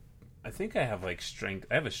have? I think I have like strength.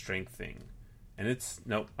 I have a strength thing, and it's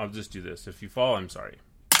nope. I'll just do this. If you fall, I'm sorry.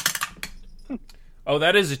 Oh,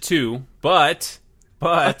 that is a 2, but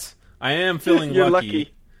I am feeling You're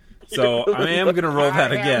lucky. So I am going to roll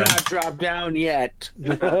that again. I have not dropped down yet.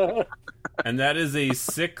 And that is a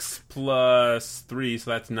 6 plus 3,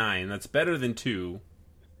 so that's 9. That's better than 2.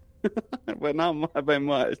 But not by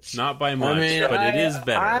much. Not by much, but it is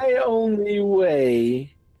better. I only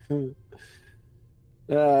weigh. I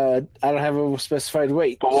don't have a specified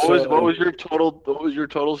weight. What was your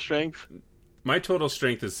total strength? My total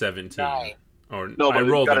strength is 17. 9. Or no, but I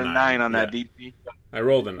rolled got a 9 on that DC. I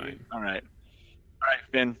rolled a 9. All right,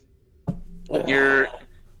 Finn.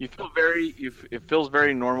 You feel it feels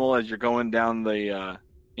very normal as you're going down the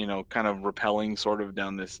kind of rappelling sort of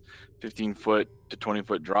down this 15-foot to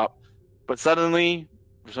 20-foot drop. But suddenly,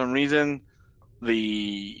 for some reason,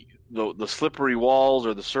 the slippery walls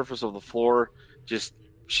or the surface of the floor, just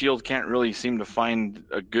Shield can't really seem to find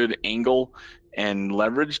a good angle and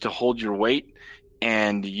leverage to hold your weight,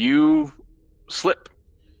 and you slip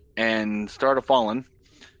and start a falling.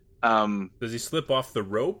 Does he slip off the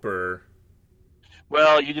rope or?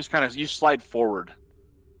 Well, you just you slide forward.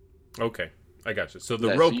 Okay, I got you. So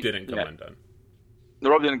the rope didn't come undone. The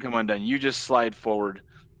rope didn't come undone. You just slide forward,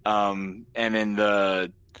 and then I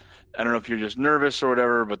don't know if you're just nervous or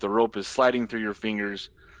whatever, but the rope is sliding through your fingers,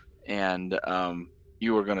 and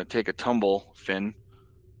you are going to take a tumble, Finn,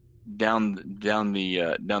 down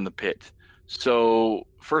the pit. So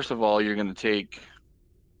first of all, you're going to take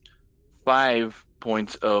 5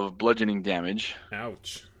 points of bludgeoning damage.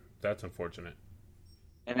 Ouch, that's unfortunate.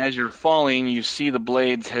 And as you're falling, you see the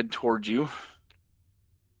blades head towards you.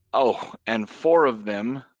 Oh, and 4 of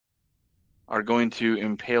them are going to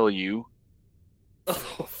impale you.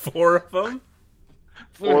 4 of them?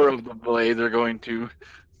 4 of the blades are going to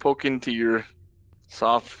poke into your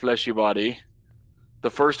soft, fleshy body.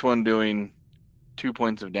 The first one doing 2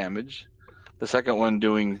 points of damage. The second one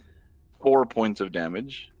doing 4 points of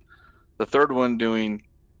damage. The third one doing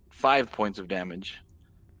 5 points of damage.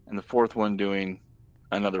 And the fourth one doing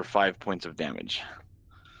another 5 points of damage.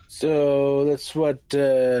 So that's what,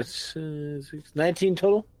 19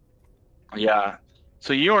 total? Yeah.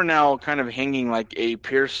 So you are now kind of hanging like a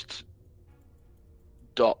pierced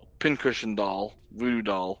doll, pincushion doll, voodoo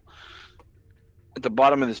doll, at the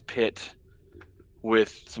bottom of this pit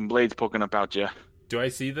with some blades poking up out you. Do I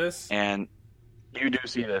see this? And you do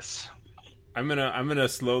see this. I'm gonna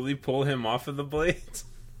slowly pull him off of the blades.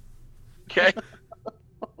 Okay.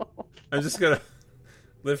 I'm just gonna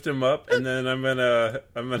lift him up, and then I'm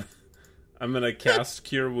gonna cast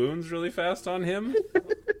Cure Wounds really fast on him.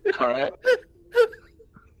 All right.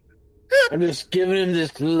 I'm just giving him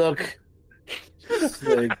this look.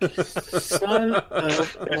 Like, son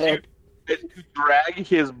of a... To drag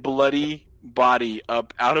his bloody body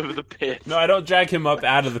up out of the pit. No, I don't drag him up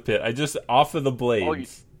out of the pit. I just off of the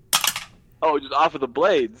blades. Oh, just off of the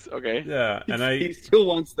blades. Okay. Yeah, and he still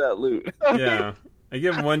wants that loot. Yeah, I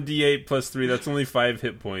give him 1d8 plus 3. That's only 5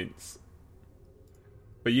 hit points.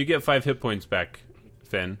 But you get 5 hit points back,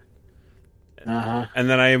 Finn. Uh-huh. And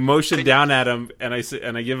then I motion down at him, and I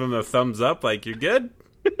give him a thumbs up, like, you're good?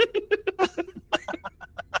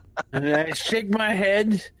 And I shake my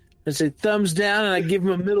head and say thumbs down, and I give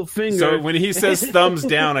him a middle finger. So when he says thumbs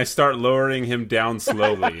down, I start lowering him down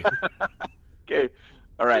slowly. Okay.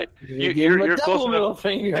 All right. You're close enough.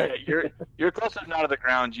 You're close enough now to the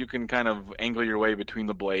ground. You can kind of angle your way between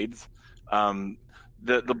the blades.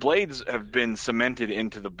 The blades have been cemented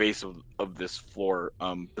into the base of this floor.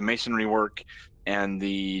 The masonry work and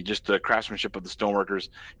the craftsmanship of the stoneworkers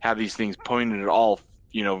have these things pointed at all,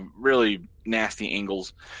 really nasty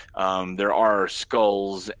angles. There are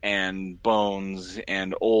skulls and bones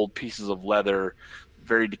and old pieces of leather,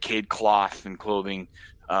 very decayed cloth and clothing.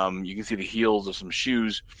 You can see the heels of some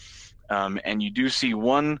shoes, and you do see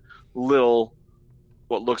one little,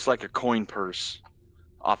 what looks like a coin purse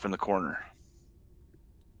off in the corner.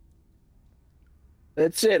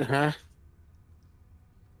 That's it, huh?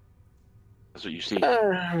 That's what you see. All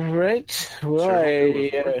right. Well,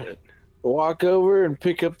 I walk over and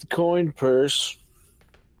pick up the coin purse,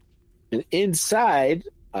 and inside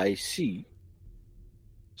I see.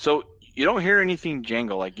 So you don't hear anything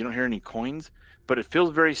jangle, like you don't hear any coins, but it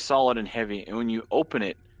feels very solid and heavy. And when you open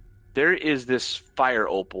it, there is this fire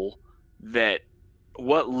opal that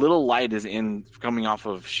what little light is coming off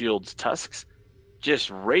of Shield's tusks just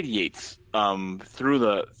radiates through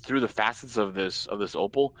the facets of this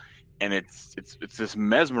opal, and it's this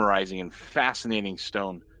mesmerizing and fascinating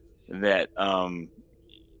stone that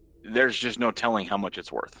there's just no telling how much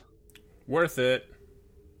it's worth. Worth it.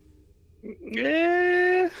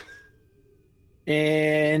 Yeah.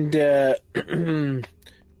 And did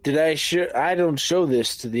I show? I don't show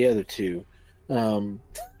this to the other two, because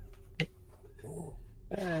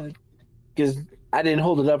I didn't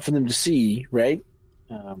hold it up for them to see, right?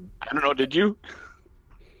 I don't know. Did you?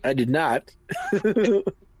 I did not.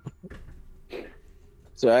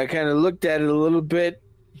 So I kind of looked at it a little bit,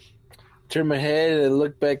 turned my head, and I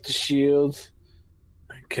looked back to Shield.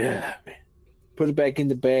 God, put it back in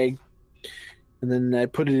the bag, and then I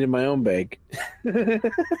put it in my own bag.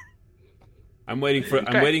 I'm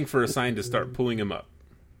waiting for a sign to start pulling him up.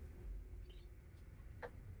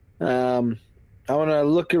 I want to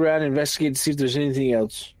look around, investigate, to see if there's anything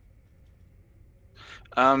else.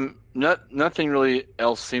 Nothing really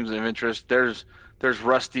else seems of interest. There's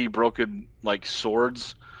rusty, broken like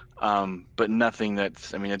swords, but nothing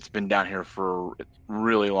that's. I mean, it's been down here for a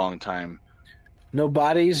really long time. No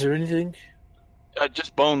bodies or anything.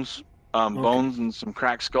 Just bones, bones and some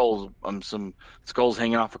cracked skulls. Some skulls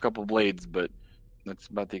hanging off a couple blades, but That's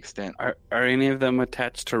about the extent. Are any of them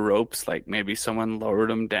attached to ropes? Like maybe someone lowered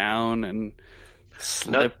them down and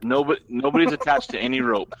slipped? Nobody's attached to any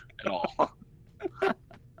rope at all.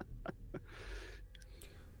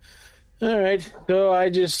 All right, so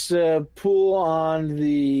I just pull on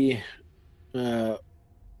the. I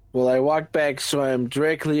walk back so I'm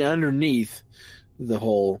directly underneath the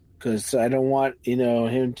hole because I don't want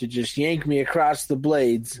him to just yank me across the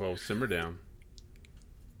blades. Well, simmer down.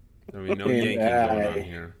 There'll be no yanking going on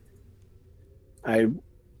here. I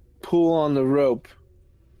pull on the rope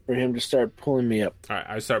for him to start pulling me up. All right,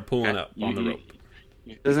 I start pulling up on the rope.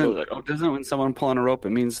 Doesn't when someone pull on a rope,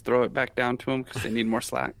 it means throw it back down to them because they need more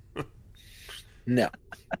slack? No.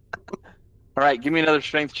 All right, give me another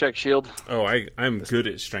strength check, Shield. Oh, I'm good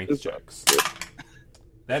at strength checks.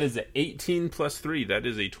 That is an 18 plus 3. That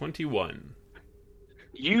is a 21.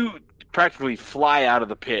 You practically fly out of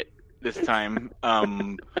the pit this time.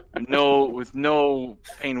 With no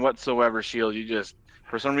pain whatsoever, Shield. You just,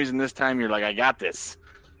 for some reason this time, you're like, I got this.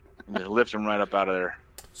 And just lift him right up out of there.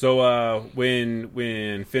 So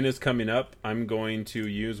when Finn is coming up, I'm going to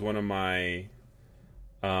use one of my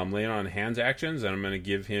laying on hands actions, and I'm going to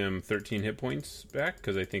give him 13 hit points back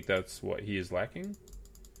because I think that's what he is lacking.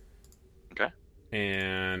 Okay.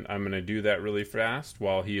 And I'm going to do that really fast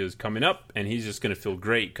while he is coming up, and he's just going to feel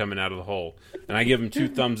great coming out of the hole. And I give him 2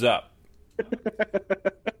 thumbs up.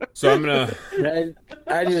 So I'm going to...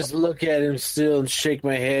 I just look at him still and shake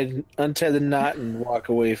my head, untie the knot, and walk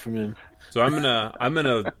away from him. So I'm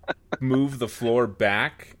gonna move the floor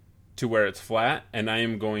back to where it's flat, and I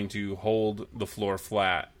am going to hold the floor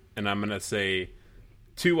flat, and I'm gonna say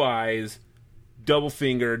 2 eyes, double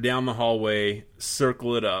finger down the hallway,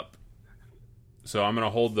 circle it up. So I'm gonna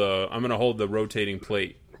hold the rotating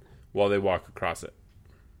plate while they walk across it.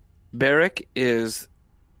 Barrick is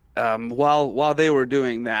while they were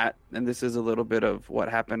doing that, and this is a little bit of what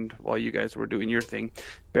happened while you guys were doing your thing.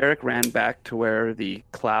 Barrick ran back to where the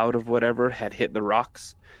cloud of whatever had hit the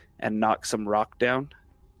rocks and knocked some rock down.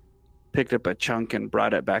 Picked up a chunk and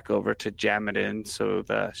brought it back over to jam it in so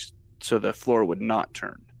the floor would not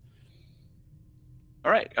turn.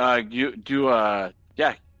 All right.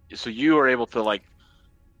 So you are able to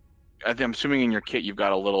I'm assuming in your kit you've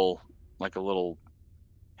got a little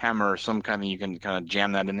hammer or some kind that you can kind of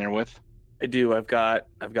jam that in there with. I do. I've got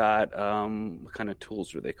what kind of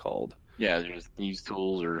tools are they called? Yeah, there's thieves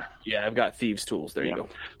tools or... Yeah, I've got thieves tools. There you go.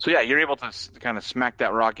 So yeah, you're able to kind of smack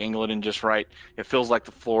that rock, angle it in just right. It feels like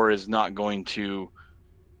the floor is not going to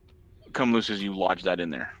come loose as you lodge that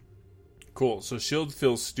in there. Cool. So Shield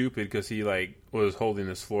feels stupid because he was holding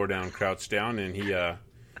this floor down, crouched down, and he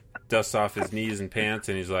dusts off his knees and pants,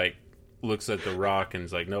 and he's looks at the rock and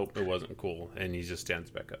is like, nope, it wasn't cool, and he just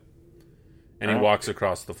stands back up. And he walks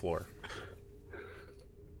across the floor.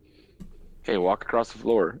 Okay, walk across the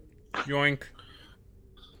floor. Yoink.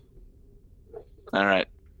 All right.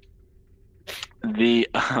 The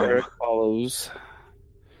Eric follows.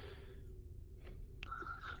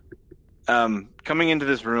 Coming into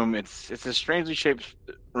this room, it's a strangely shaped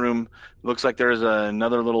room. Looks like there's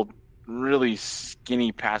another little, really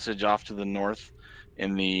skinny passage off to the north,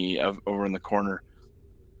 over in the corner.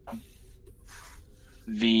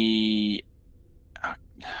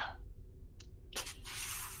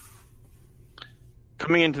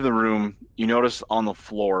 Coming into the room, you notice on the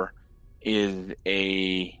floor is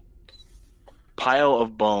a pile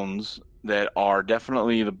of bones that are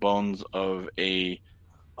definitely the bones of a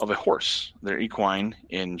horse. They're equine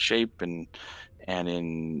in shape and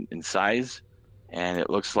in size, and it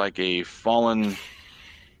looks like a fallen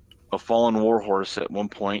war horse at one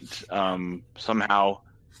point somehow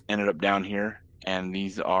ended up down here, and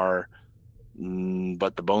these are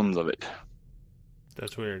but the bones of it.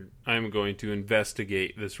 That's weird. I'm going to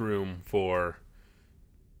investigate this room for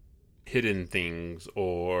hidden things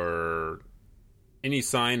or any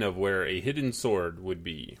sign of where a hidden sword would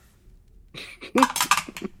be.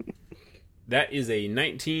 That is a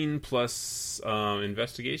 19 plus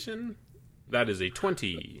investigation. That is a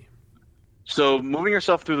 20. So moving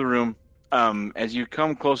yourself through the room, as you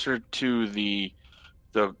come closer to the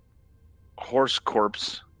horse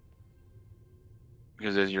corpse,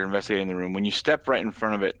 because as you're investigating the room, when you step right in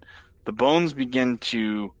front of it, the bones begin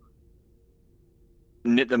to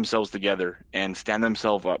knit themselves together and stand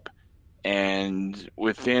themselves up. And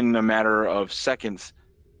within a matter of seconds,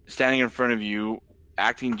 standing in front of you,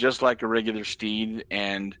 acting just like a regular steed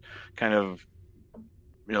and kind of,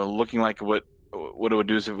 looking like what it would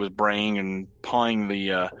do if it was braying and pawing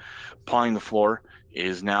the floor,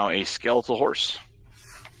 is now a skeletal horse.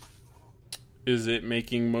 Is it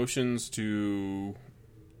making motions to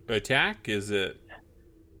attack? Is it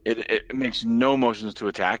It makes no motions to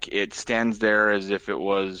attack. It stands there as if it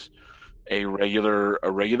was a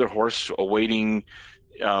regular horse awaiting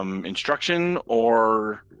instruction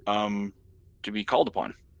or to be called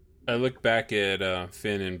upon. I look back at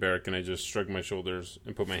Finn and Beric, and I just shrug my shoulders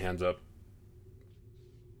and put my hands up.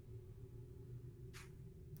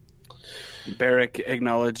 Beric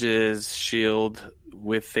acknowledges Shield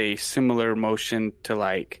with a similar motion to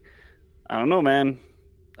like, I don't know, man.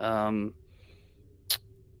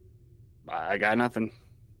 I got nothing.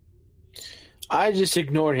 I just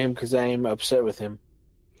ignored him because I am upset with him.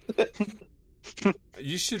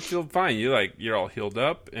 You should feel fine. You're all healed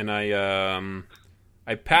up, and I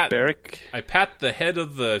pat Beric. I pat the head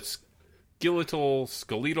of the skeletal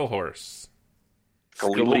horse.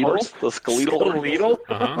 Skeletal? The skeletal?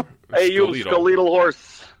 Uh-huh. Hey, you skeletal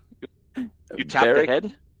horse. You tap Beric? the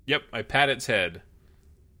head? Yep, I pat its head.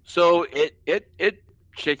 So it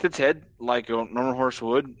shakes its head like a normal horse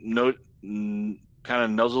would. Kind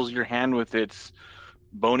of nuzzles your hand with its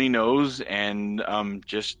bony nose and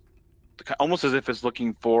just almost as if it's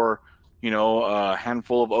looking for, a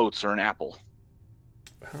handful of oats or an apple.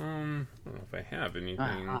 I don't know if I have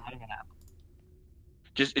anything.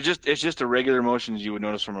 It's just a regular motions you would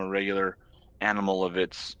notice from a regular animal of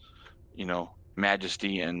its,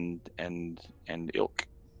 majesty and ilk.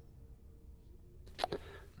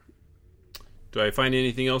 Do I find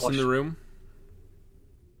anything else in the room?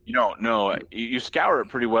 You don't know. You scour it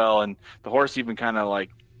pretty well, and the horse even kind of like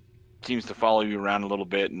seems to follow you around a little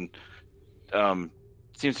bit, and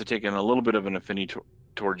seems to take in a little bit of an affinity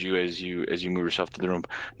towards you as you move yourself to the room.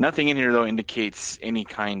 Nothing in here though indicates any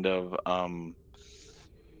kind of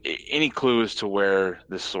any clue as to where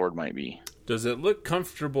this sword might be. Does it look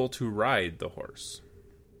comfortable to ride the horse?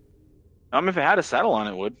 If it had a saddle on,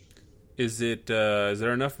 it would. Is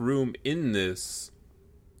there enough room in this?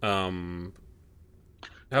 How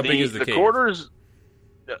big is the cave? The quarters?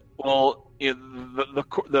 Well,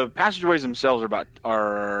 the passageways themselves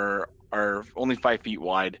are only 5 feet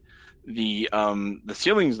wide. The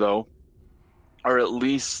ceilings though are at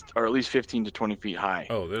least 15 to 20 feet high.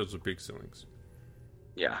 Oh, those are big ceilings.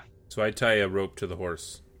 Yeah. So I tie a rope to the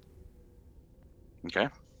horse. Okay.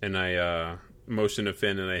 And I motion to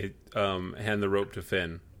Finn, and I hand the rope to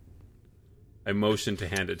Finn. I motion to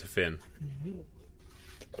hand it to Finn.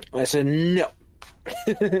 I said no.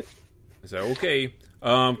 I said okay.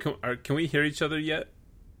 Can we hear each other yet?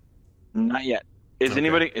 Not yet. Is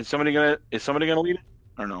somebody gonna lead it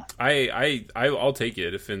or no? I'll take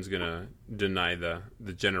it if Finn's gonna deny the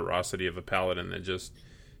generosity of a paladin that just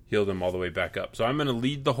healed him all the way back up. So I'm gonna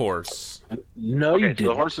lead the horse. No, you didn't.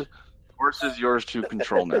 The horse is yours to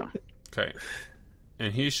control now. Okay.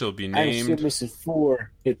 And he shall be I'm named. still missing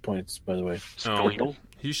 4 hit points, by the way. Oh,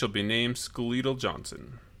 he shall be named Skeletal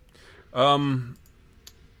Johnson.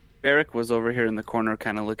 Beric was over here in the corner,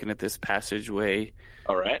 kind of looking at this passageway.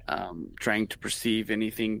 All right. Trying to perceive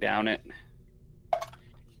anything down it.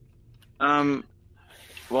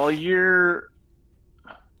 While you're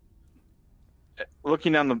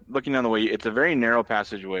looking down the way, it's a very narrow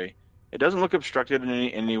passageway. It doesn't look obstructed in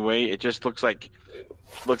any way. It just looks like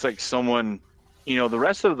someone. The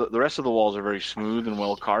rest of the walls are very smooth and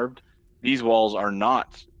well carved. These walls are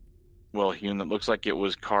not well hewn. It looks like it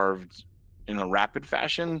was carved in a rapid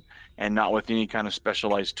fashion and not with any kind of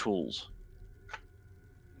specialized tools.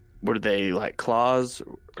 Were they like claws?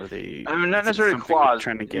 Or they? I mean, not necessarily claws.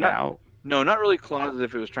 Trying to get out. No, not really claws as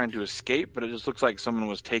if it was trying to escape, but it just looks like someone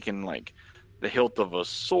was taking like the hilt of a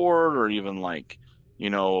sword or even like,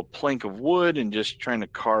 a plank of wood and just trying to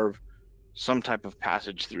carve some type of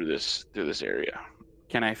passage through this area.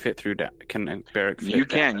 Can I fit through that? Can Beric fit You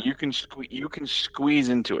can. down? You can squeeze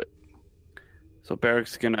into it. So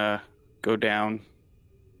Beric's gonna go down,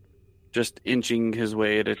 just inching his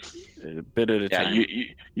way a bit at a time.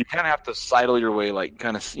 You kind of have to sidle your way, like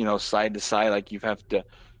kind of side to side, like you have to.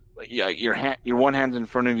 Your one hand's in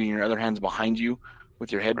front of you, and your other hand's behind you,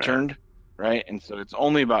 with your head turned, right? And so it's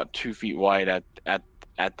only about 2 feet wide at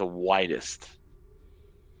the widest.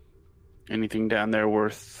 Anything down there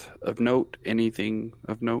worth of note? Anything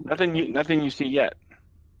of note? Nothing you see yet.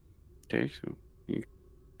 Okay, so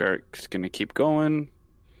Beric's gonna keep going.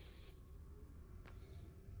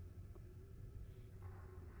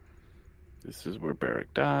 This is where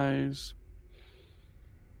Beric dies.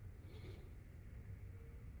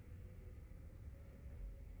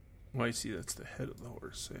 Well, I see that's the head of the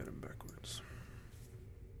horse. I had him backwards.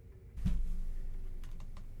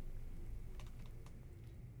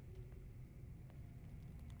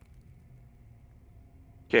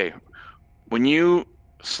 Okay, when you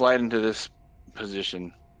slide into this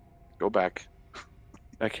position, go back.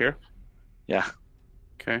 Back here? Yeah.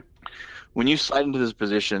 Okay. When you slide into this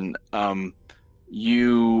position,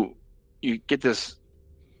 you get this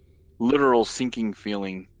literal sinking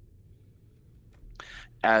feeling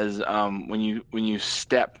as when you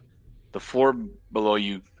step, the floor below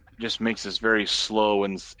you just makes this very slow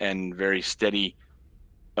and very steady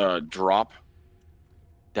drop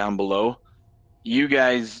down below. You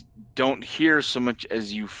guys don't hear so much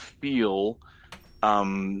as you feel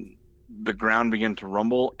the ground begin to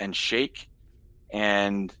rumble and shake,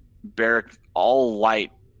 and Barrick, all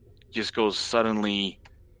light just goes suddenly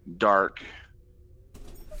dark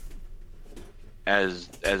as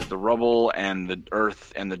the rubble and the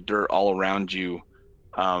earth and the dirt all around you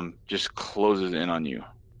just closes in on you.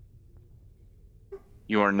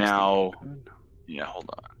 You are now... Yeah, hold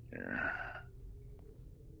on here.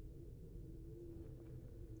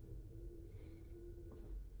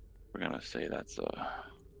 We're going to say that's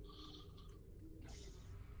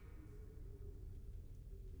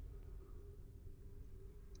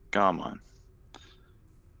come on.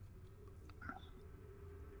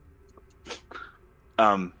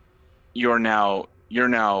 You're now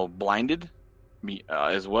blinded,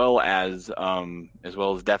 as well as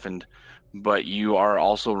deafened, but you are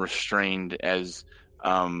also restrained as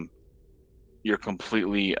you're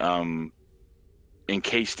completely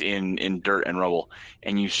encased in dirt and rubble,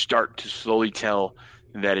 and you start to slowly tell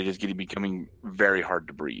that it is becoming very hard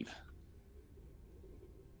to breathe.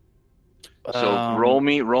 So roll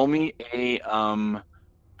me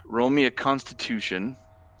a Constitution.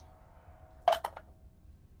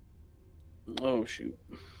 Oh shoot.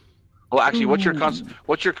 Well, actually, what's your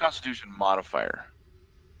Constitution modifier?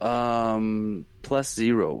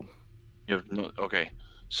 +0. You have okay.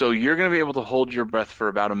 So you're going to be able to hold your breath for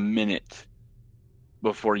about a minute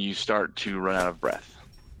before you start to run out of breath.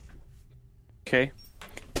 Okay.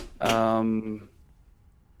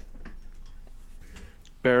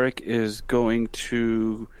 Barrick is going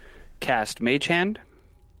to cast Mage Hand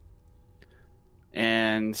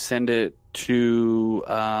and send it to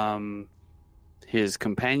his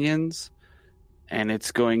companions, and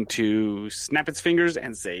it's going to snap its fingers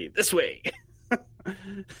and say, "This way."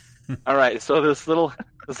 All right, so this little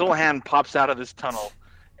hand pops out of this tunnel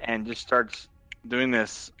and just starts doing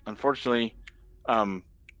this. Unfortunately,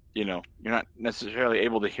 you're not necessarily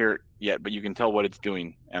able to hear it yet, but you can tell what it's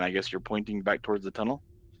doing, and I guess you're pointing back towards the tunnel.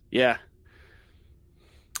 Yeah.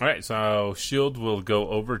 All right, so Shield will go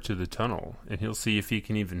over to the tunnel, and he'll see if he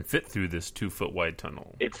can even fit through this 2-foot wide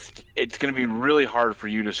tunnel. It's going to be really hard for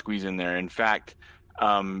you to squeeze in there. In fact,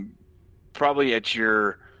 probably at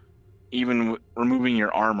your even removing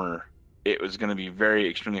your armor, it was going to be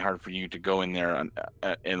extremely hard for you to go in there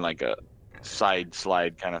in like a side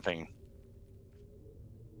slide kind of thing.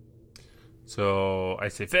 So I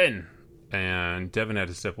say Finn, and Devin had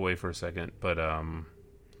to step away for a second, but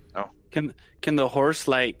Can the horse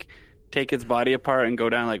take its body apart and go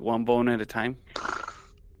down one bone at a time?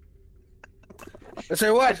 I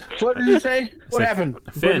say what? What did you say? What happened?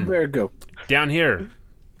 Finn, Where did Bear go? Down here.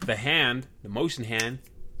 The motion hand.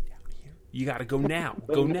 Down here. You got to go now.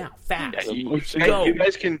 Go now. Fast. Yeah, go. You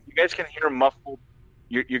guys can hear muffled.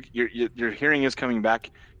 Your hearing is coming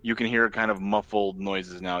back. You can hear kind of muffled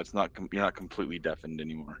noises now. It's not you're not completely deafened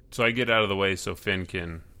anymore. So I get out of the way so Finn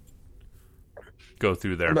can go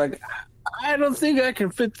through there. I'm I don't think I can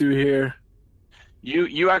fit through here.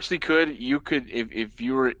 You actually could. You could if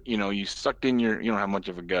you were you sucked in you don't have much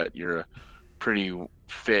of a gut. You're a pretty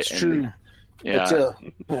fit. It's true. Yeah. So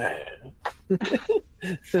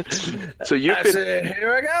you could.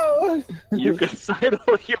 Here I go. You could sidle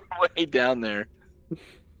your way down there.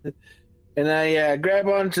 And I grab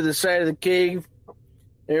onto the side of the cave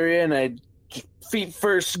area, and I feet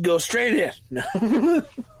first go straight in.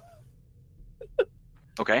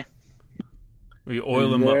 Okay. We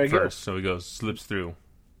oil him up first, so he slips through.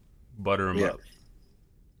 Butter him up.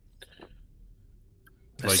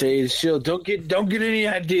 I say, Shield, don't get any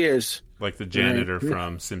ideas. Like the janitor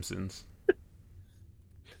from Simpsons.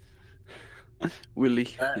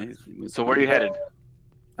 Willie. So where are you headed?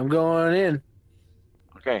 I'm going in.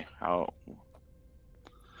 Okay. How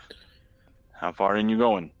far in you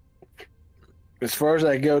going? As far as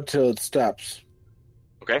I go till it stops.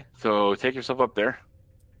 Okay. So take yourself up there.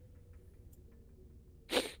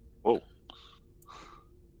 Whoa.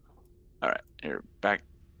 All right. Here, back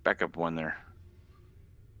up one there.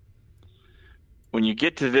 When you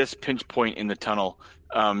get to this pinch point in the tunnel,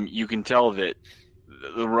 you can tell that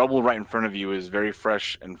the rubble right in front of you is very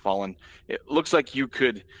fresh and fallen. It looks like you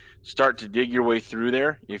could start to dig your way through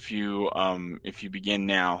there if you begin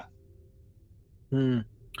now.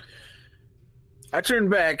 I turn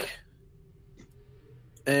back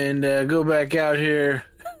and go back out here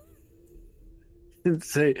and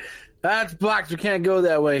say, "That's blocked. We can't go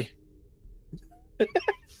that way."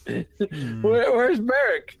 Where's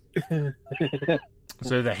Barrick?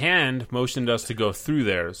 So the hand motioned us to go through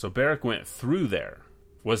there. So Barrick went through there.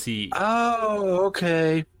 Was he? Oh,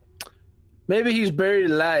 okay. Maybe he's buried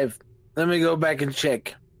alive. Let me go back and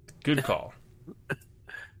check. Good call.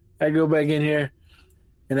 I go back in here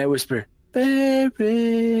and I whisper, "Barrick,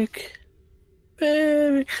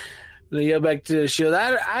 Barrick." And I go back to the shield.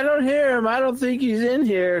 I don't hear him. I don't think he's in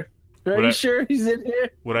here. Are you sure he's in here?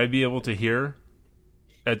 Would I be able to hear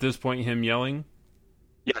at this point him yelling?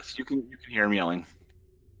 Yes, you can hear him yelling.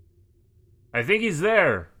 I think he's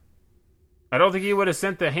there. I don't think he would have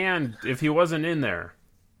sent the hand if he wasn't in there.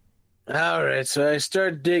 All right, so I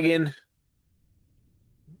start digging.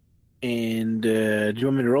 And do you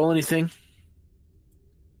want me to roll anything?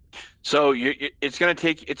 So it's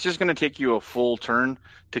just gonna take you a full turn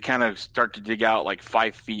to kind of start to dig out like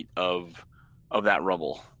 5 feet of that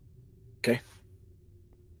rubble. Okay.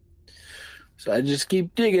 So I just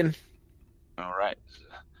keep digging. All right.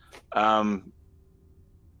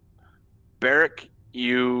 Barrick,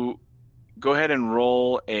 you go ahead and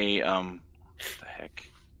roll a what the heck?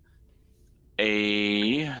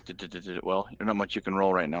 Well, there's not much you can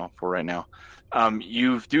roll right now.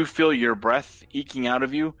 You do feel your breath eking out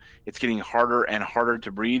of you. It's getting harder and harder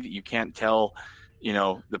to breathe. You can't tell,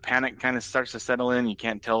 the panic kind of starts to settle in. You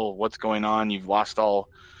can't tell what's going on. You've lost all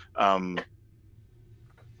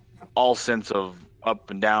sense of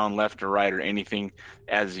up and down, left or right, or anything,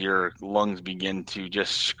 as your lungs begin to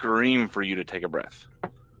just scream for you to take a breath.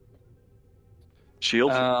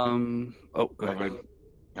 Shield? Go ahead.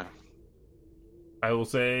 Yeah. I will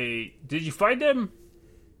say, did you find him?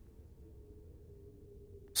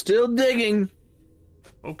 Still digging.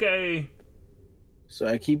 Okay. So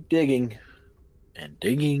I keep digging and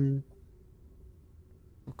digging.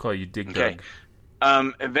 We'll call you Dig Okay.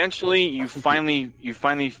 Dug. Eventually, you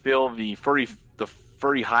finally feel the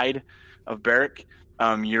furry hide of Barrick.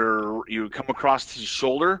 You come across his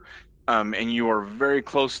shoulder, and you are very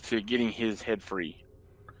close to getting his head free.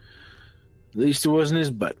 At least it wasn't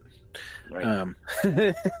his butt. Right.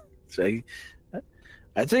 So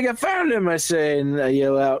I think I found him, I say, and I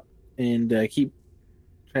yell out and keep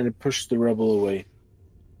trying to push the rubble away.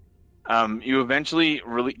 You eventually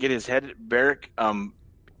really get his head, Barrick.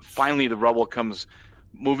 Finally, the rubble comes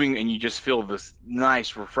moving, and you just feel this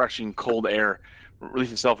nice, refreshing, cold air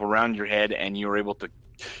release itself around your head, and you are able to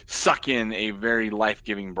suck in a very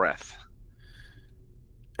life-giving breath.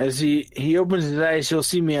 As he opens his eyes, he'll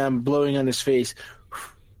see me. I'm blowing on his face.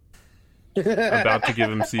 About to give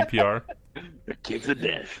him CPR. The kid's a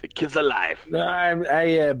dead. The kid's alive. No,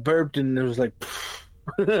 I burped, and it was like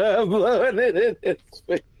blowing it in his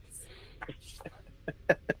face.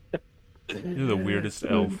 You're the weirdest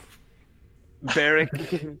elf.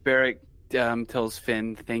 Barrick tells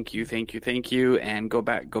Finn, thank you, and go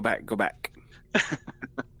back.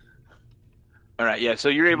 All right, yeah. So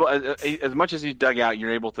you're able, as much as you dug out,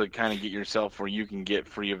 you're able to kind of get yourself where you can get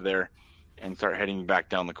free of there and start heading back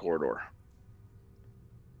down the corridor.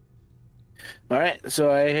 All right, so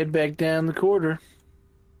I head back down the corridor.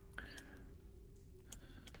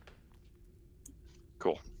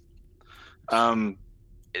 Cool.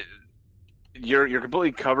 You're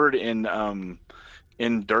completely covered in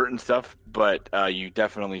dirt and stuff, but you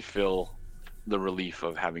definitely feel the relief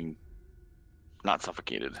of having not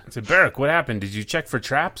suffocated. So Barrick, what happened? Did you check for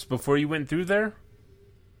traps before you went through there?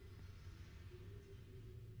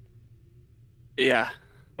 Yeah.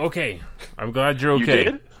 Okay. I'm glad you're okay.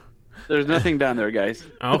 You did? There's nothing down there, guys.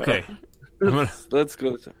 Okay. Let's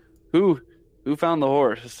go. Who found the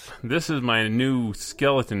horse? This is my new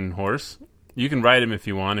skeleton horse. You can ride him if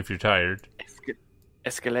you want, if you're tired.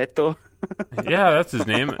 Esqueleto. Yeah, that's his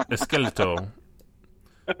name, Esqueleto.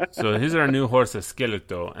 So here's our new horse,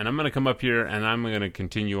 Esqueleto, and I'm gonna come up here and I'm gonna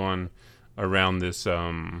continue on around this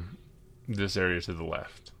this area to the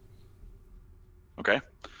left. Okay.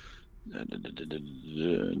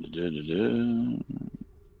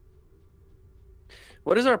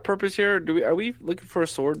 What is our purpose here? Are we looking for a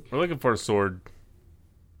sword? We're looking for a sword.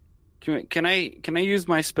 Can I use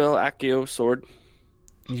my spell Accio sword?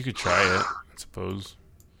 You could try it, I suppose.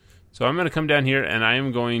 So I'm going to come down here, and I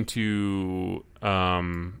am going to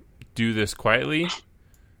do this quietly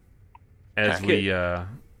as we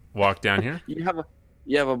walk down here. You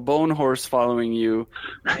have a bone horse following you.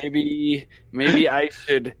 Maybe I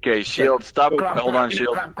should. Okay, Shield, stop. Hold on,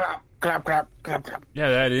 Shield. Clap. Yeah,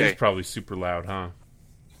 that is probably super loud, huh?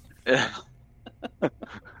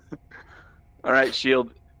 All right,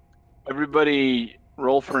 Shield. Everybody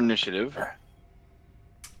roll for initiative.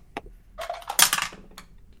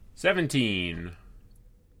 17.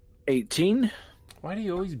 18. Why do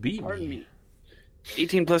you always beat Pardon me? me.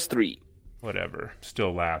 18 plus 3. Whatever.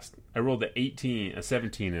 Still last. I rolled a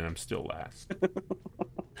 17, and I'm still last.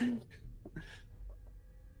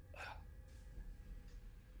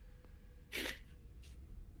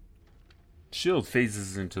 Shield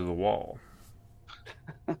phases into the wall.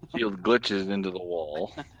 Shield glitches into the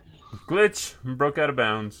wall. Glitch! Broke out of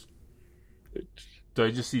bounds. Do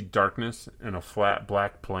I just see darkness and a flat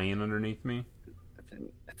black plane underneath me?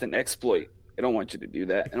 That's an exploit. I don't want you to do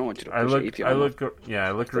that. I don't want you to push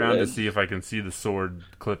I look around to see if I can see the sword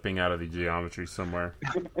clipping out of the geometry somewhere.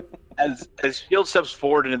 As Shield steps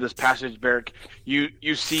forward into this passage, Beric,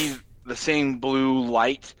 you see the same blue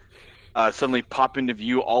light suddenly pop into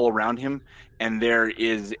view all around him, and there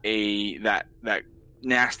is that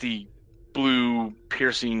nasty blue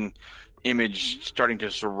piercing image starting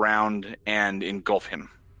to surround and engulf him.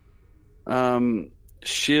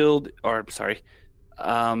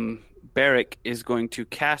 Beric is going to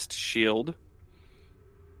cast Shield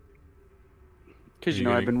because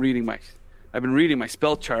I've been reading my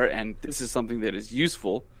spell chart, and this is something that is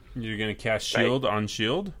useful. You're gonna cast Shield on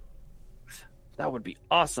Shield? That would be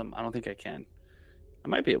awesome. I don't think I can. I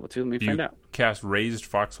might be able to. Let me find out. Cast Raised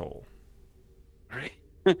Foxhole. Right.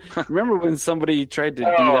 Remember when somebody tried to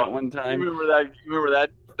do that one time? You remember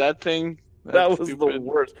that thing? That was stupid. The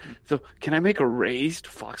worst. So, can I make a raised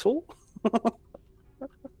foxhole?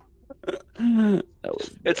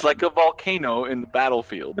 It's like a volcano in the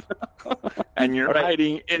battlefield, and you're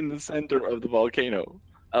hiding in the center of the volcano.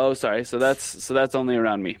 Oh, sorry. So that's only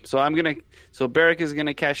around me. So Beric is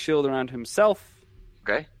gonna cast Shield around himself.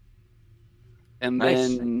 Okay. And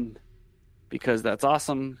then, because that's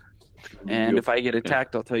awesome, and if I get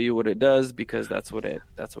attacked, I'll tell you what it does, because that's what it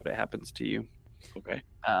happens to you. Okay.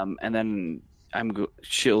 And then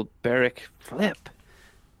Shield Beric flip.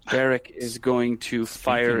 Beric is going to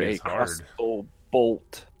fire a crossbow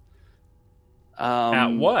bolt. At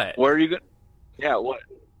what? Where are you going? Yeah, what?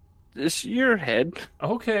 This your head.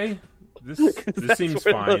 Okay. This seems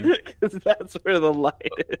fine. Because that's where the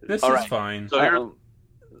light is. This is fine. So here's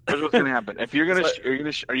what's going to happen. If you're going to,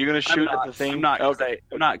 are you going to shoot at the thing? I'm not. I'm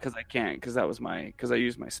not, because I can't. Because I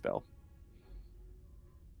used my spell.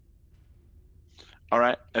 All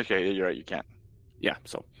right. Okay, you're right. You can't. Yeah.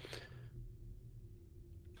 So.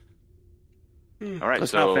 All right.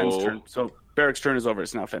 It's now Fenn's turn. So Beric's turn is over.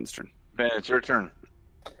 It's now Fenn's turn. Ben, it's your turn.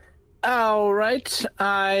 All right.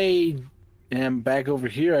 I am back over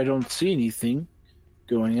here. I don't see anything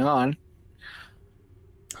going on.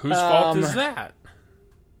 Whose fault is that?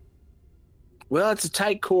 Well, it's a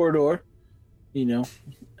tight corridor. Things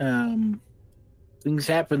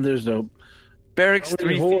happen. There's a Beric's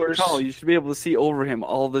 3 feet tall. You should be able to see over him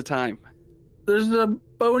all the time. There's a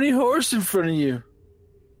bony horse in front of you.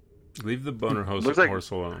 Leave the boner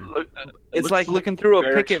horse alone. It's like looking through a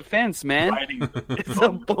picket fence, man. It's a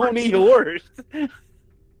bony horse.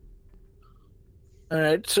 All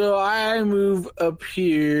right, so I move up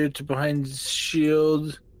here to behind the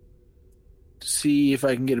shield to see if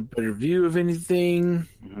I can get a better view of anything,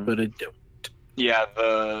 but I don't. Yeah,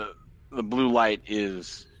 the blue light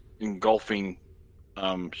is engulfing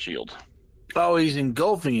Shield. Oh, he's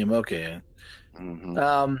engulfing him. Okay.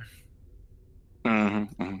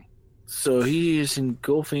 So he is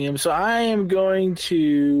engulfing him. So I am going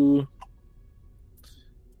to...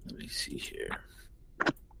 Let me see here.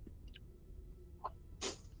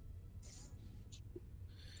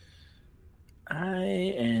 I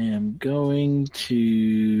am going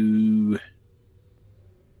to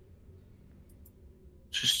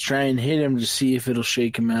just try and hit him to see if it'll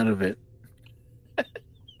shake him out of it.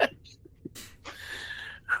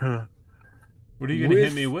 What are you going to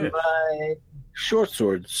hit me with? My short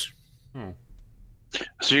swords. Oh.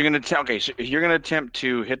 So you're going to you're going to attempt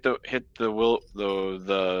to hit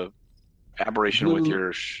the aberration with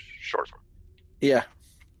your short sword. Yeah.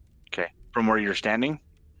 Okay. From where you're standing?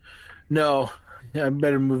 No. I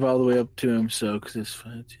better move all the way up to him, because it's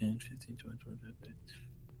 5, 10, 15, 20, 25, 30.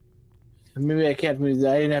 Maybe I can't move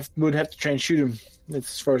that. Would have to try and shoot him. That's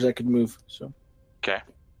as far as I could move. So. Okay.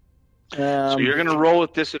 So you're going to roll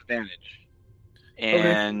with disadvantage.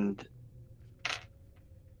 And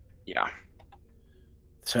yeah.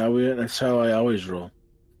 That's how I always roll.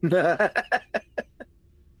 Here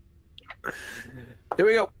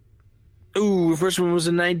we go. Ooh, the first one was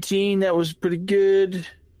a 19. That was pretty good.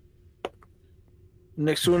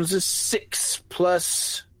 Next one is a 6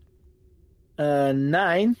 plus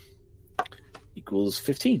 9 equals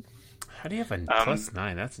 15. How do you have a plus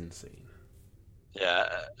 9? That's insane. Yeah,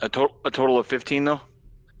 a total of 15 though.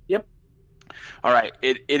 Yep. All right.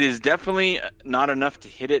 It is definitely not enough to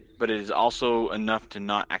hit it, but it is also enough to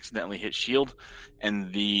not accidentally hit shield.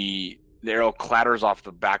 And the arrow clatters off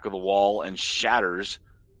the back of the wall and shatters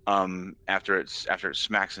after it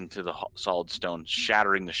smacks into the solid stone,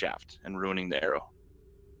 shattering the shaft and ruining the arrow.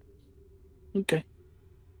 Okay.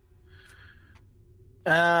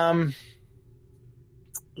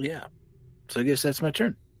 Yeah. So I guess that's my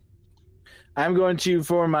turn. I'm going to,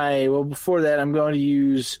 before that, I'm going to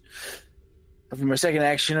use, for my second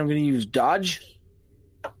action, I'm going to use dodge.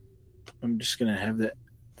 I'm just going to have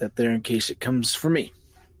that there in case it comes for me.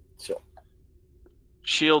 So.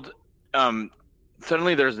 Shield,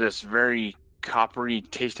 suddenly there's this very coppery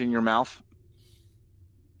taste in your mouth.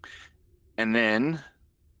 And then,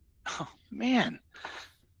 oh man.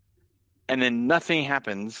 And then nothing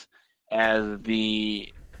happens as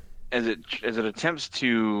it attempts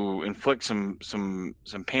to inflict some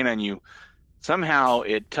pain on you. Somehow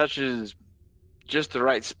it touches just the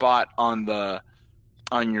right spot on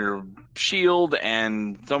your shield,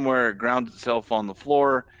 and somewhere it grounds itself on the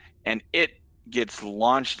floor, and it gets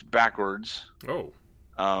launched backwards. Oh.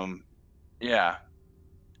 Yeah.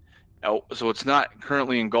 Oh, so it's not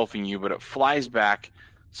currently engulfing you, but it flies back,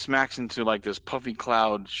 smacks into like this puffy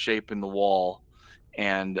cloud shape in the wall,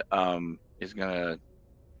 and is gonna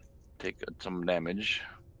take some damage.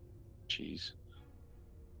 Jeez.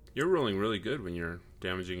 You're rolling really good when you're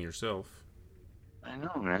damaging yourself. I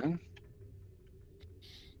know, man.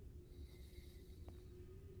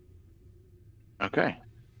 Okay.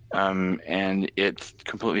 And it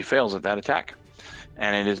completely fails at that attack.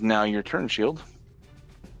 And it is now your turn, Shield.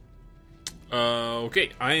 Okay,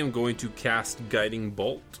 I am going to cast Guiding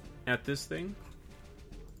Bolt at this thing.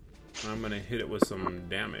 I'm going to hit it with some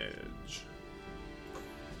damage.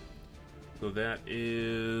 So that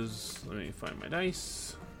is... Let me find my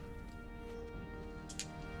dice.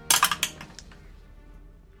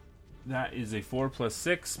 That is a 4 plus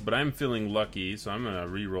 6, but I'm feeling lucky, so I'm going to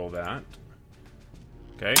re-roll that.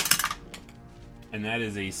 Okay. And that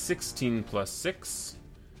is a 16 plus 6.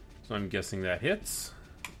 So I'm guessing that hits.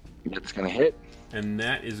 It's going to hit. And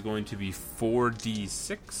that is going to be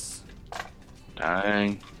 4d6.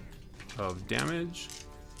 Dang. Of damage.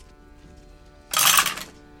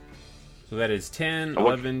 So that is 10,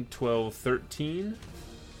 11, 12, 13.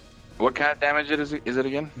 What kind of damage is it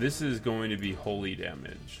again? This is going to be holy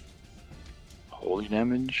damage. Holy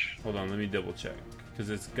damage? Hold on, let me double check. Because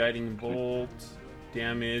it's Guiding Bolt.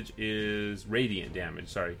 Damage is radiant damage.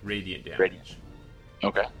 Sorry, radiant damage. Radiant.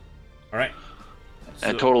 Okay. All right.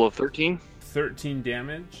 A total of 13? 13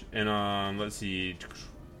 damage. And let's see.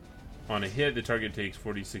 On a hit, the target takes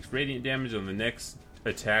 46 radiant damage. On the next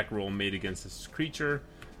attack roll made against this creature,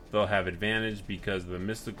 they'll have advantage because of the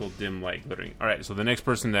mystical dim light glittering. All right, so the next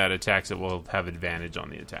person that attacks it will have advantage on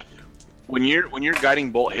the attack. When your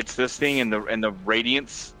guiding bolt hits this thing and the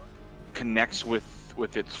radiance connects with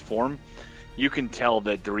its form, you can tell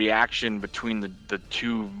that the reaction between the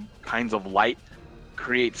two kinds of light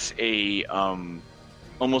creates a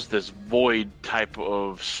almost this void type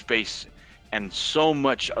of space, and so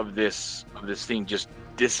much of this thing just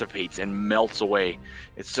dissipates and melts away.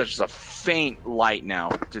 It's such a faint light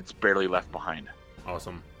now; it's barely left behind.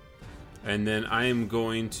 Awesome. And then I am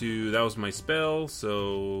going to. That was my spell,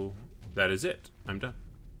 so that is it. I'm done.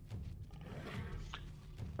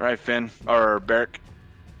 All right, Finn or Beric.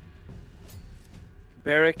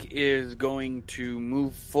 Beric is going to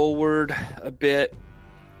move forward a bit,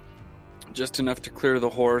 just enough to clear the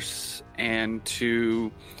horse and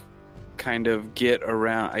to kind of get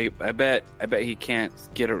around. I bet he can't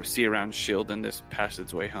see around Shield in this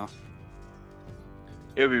passageway, huh?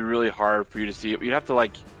 It would be really hard for you to see it. You'd have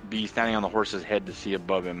to be standing on the horse's head to see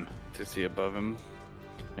above him.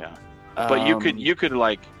 Yeah. But you could shoot get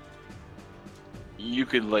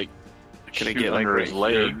under right his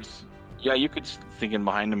legs. Yeah, you could sneak in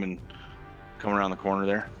behind him and come around the corner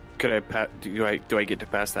there. Could I do I get to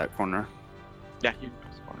pass that corner? Yeah, you can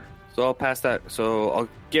pass the corner. So I'll pass that. So I'll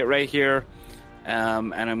get right here,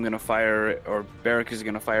 and I'm gonna fire, or Beric is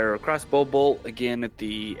gonna fire a crossbow bolt again at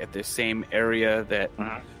the same area that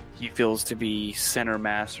he feels to be center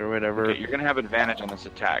mass or whatever. Okay, you're gonna have advantage on this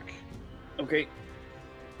attack. Okay.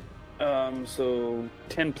 So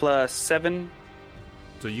 10 plus 7.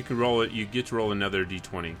 So you can roll it. You get to roll another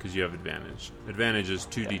d20 because you have advantage. Advantage is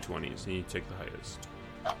 2 d20s, and you take the highest.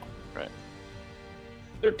 Right.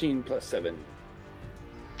 13 plus 7.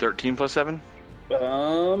 13 plus 7?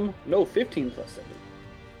 No, 15 plus 7.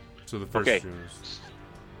 So the first okay. is...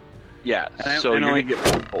 Yeah, so you're going to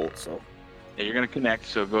get one bolt, so... Yeah, you're going to connect,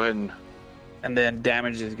 so go ahead and... And then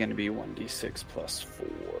damage is going to be 1d6 plus 4.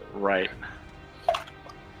 Right.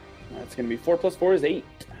 That's going to be 4 plus 4 is 8.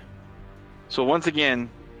 So once again,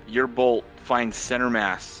 your bolt finds center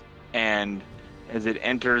mass, and as it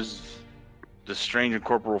enters the strange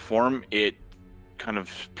incorporeal form, it kind of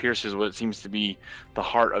pierces what seems to be the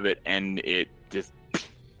heart of it, and it just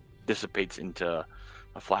dissipates into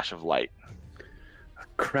a flash of light. A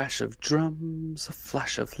crash of drums, a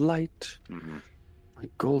flash of light. Mm-hmm. My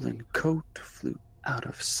golden coat flew out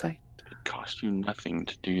of sight. It cost you nothing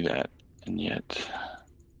to do that, and yet...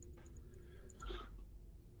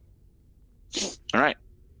 All right.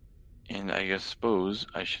 And I suppose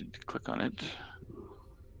I should click on it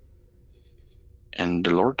and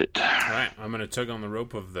delort it. All right, I'm going to tug on the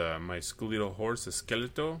rope of my skeletal horse,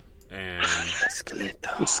 Esqueleto, and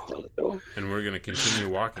and we're going to continue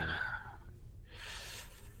walking.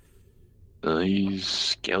 These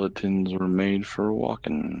skeletons were made for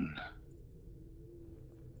walking.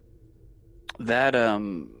 That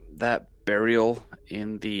burial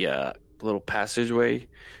in the little passageway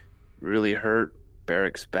really hurt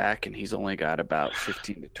Barrick's back, and he's only got about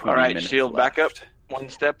 15 to 20 All right, minutes shield left. back up one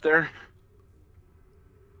step there.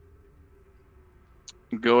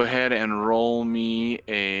 Go ahead and roll me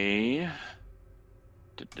a...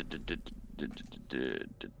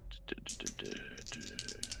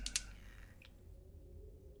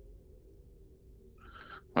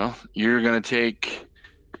 Well, you're going to take...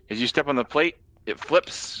 As you step on the plate, it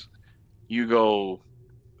flips. You go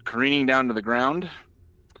careening down to the ground.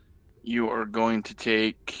 You are going to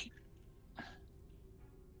take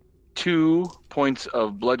 2 points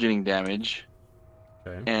of bludgeoning damage.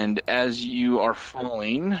 Okay. And as you are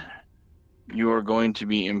falling, you are going to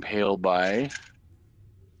be impaled by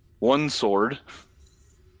 1 sword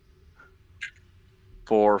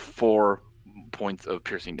for 4 points of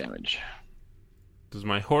piercing damage. Does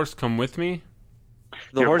my horse come with me?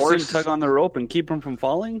 The Your horse didn't tug on the rope and keep him from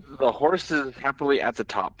falling? The horse is happily at the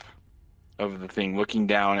top of the thing, looking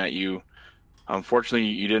down at you. Unfortunately,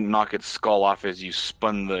 you didn't knock its skull off as you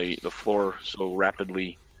spun the floor so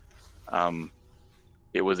rapidly.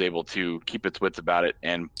 It was able to keep its wits about it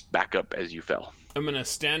and back up as you fell. I'm going to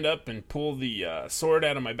stand up and pull the sword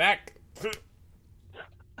out of my back.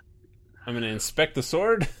 I'm going to inspect the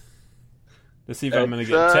sword to see if I'm going to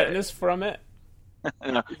get tetanus from it.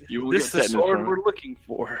 You will This is get the sword we're looking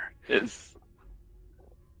for.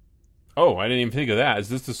 Oh, I didn't even think of that. Is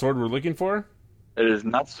this the sword we're looking for? It is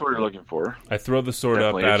not the sword you're looking for. I throw the sword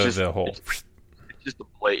Definitely. up out It's of just- the hole. It's just a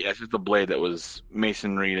blade. Yeah, it's just a blade that was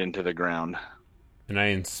masonried into the ground. And I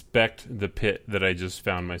inspect the pit that I just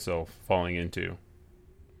found myself falling into.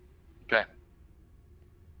 Okay.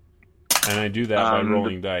 And I do that by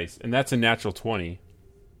rolling dice. And that's a natural 20.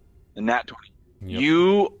 A nat 20. Yep.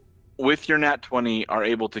 You, with your nat 20, are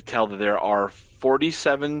able to tell that there are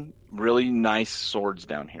 47 really nice swords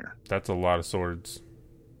down here. That's a lot of swords.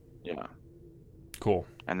 Yeah. Cool.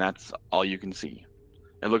 And that's all you can see.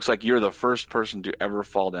 It looks like you're the first person to ever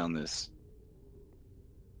fall down this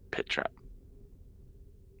pit trap.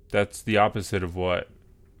 That's the opposite of what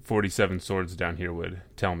 47 swords down here would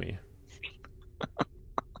tell me.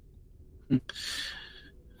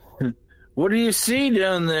 What do you see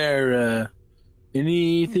down there?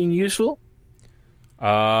 Anything useful?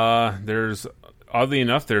 There's, oddly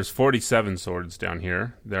enough, there's 47 swords down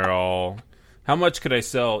here. They're all... How much could I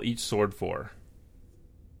sell each sword for?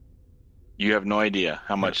 You have no idea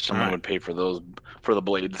how much someone would pay for those, for the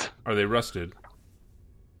blades. Are they rusted?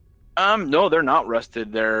 No, they're not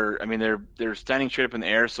rusted. They're standing straight up in the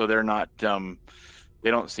air, so they're not. They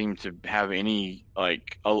don't seem to have any a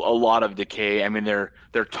lot of decay. I mean, they're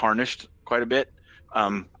tarnished quite a bit,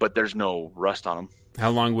 but there's no rust on them. How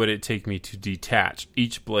long would it take me to detach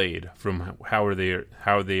each blade from how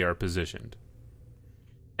they are positioned?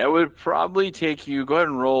 It would probably take you. Go ahead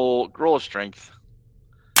and roll a strength.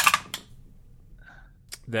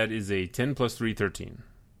 That is a 10 plus 3, 13.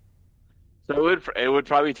 So it would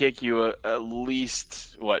probably take you at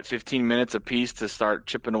least 15 minutes apiece to start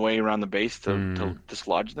chipping away around the base to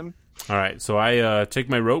dislodge them. All right, so I take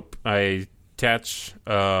my rope. I attach.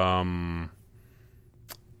 How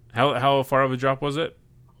far of a drop was it?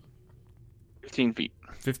 15 feet.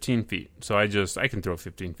 15 feet. So I can throw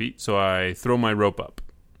 15 feet. So I throw my rope up,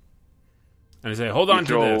 and I say, "Hold on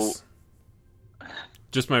to this."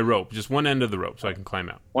 Just my rope, just one end of the rope, so I can climb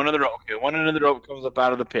out. One end of the rope. Okay, one end of the rope comes up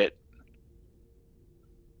out of the pit.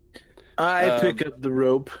 I pick up the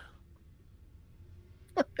rope.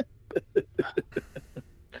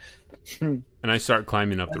 And I start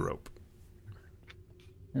climbing up the rope.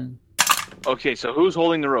 Okay, so who's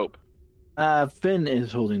holding the rope? Finn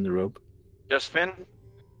is holding the rope. Just Finn?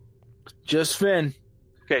 Just Finn.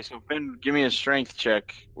 Okay, so Finn, give me a strength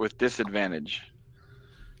check with disadvantage.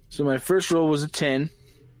 So my first roll was a 10.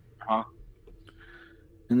 Huh?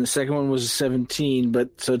 And the second one was a 17.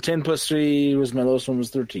 But so 10 plus 3 was my lowest one was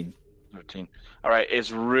 13. 13. All right.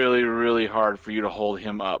 It's really, really hard for you to hold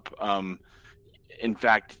him up. In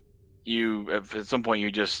fact, at some point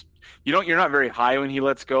you're not very high when he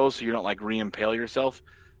lets go, so you don't like re-impale yourself.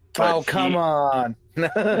 Oh, come on.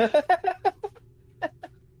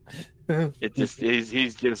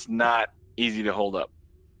 He's just not easy to hold up.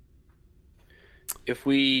 If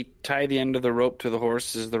we tie the end of the rope to the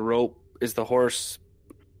horse, is the horse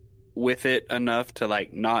with it enough to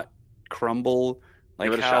like not crumble?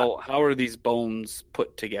 Like how are these bones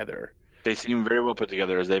put together? They seem very well put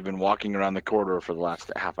together as they've been walking around the corridor for the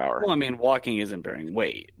last half hour. Well, I mean, walking isn't bearing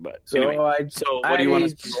weight, but so anyway. What do you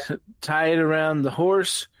want to tie it around the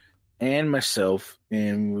horse and myself,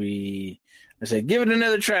 and I said, give it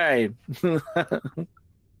another try.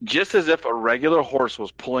 Just as if a regular horse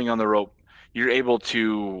was pulling on the rope, you're able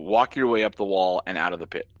to walk your way up the wall and out of the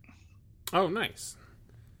pit. Oh, nice.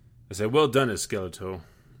 I say, well done, Esqueleto.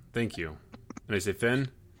 Thank you. And I say, Finn,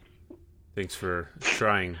 thanks for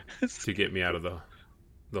trying to get me out of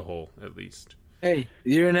the hole, at least. Hey,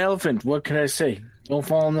 you're an elephant. What can I say? Don't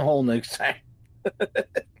fall in the hole next time.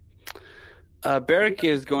 Barrick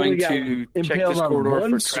is going to check this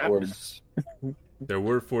corridor for traps. There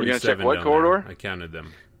were 47 what down corridor? there. I counted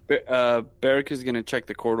them. Barrick is going to check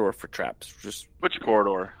the corridor for traps. Just which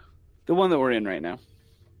corridor? The one that we're in right now.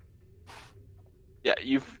 Yeah,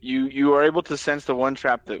 you are able to sense the one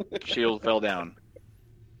trap that Shield fell down.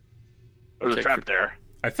 There's a trap there.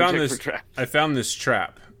 I found this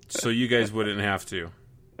trap, so you guys wouldn't have to.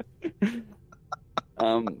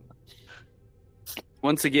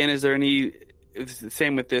 Once again, is there any? It's the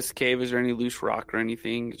same with this cave. Is there any loose rock or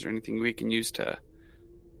anything? Is there anything we can use to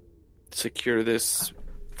secure this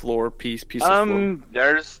piece of floor?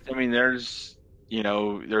 There's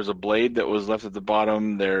a blade that was left at the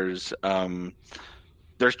bottom. There's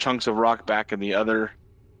chunks of rock back in the other.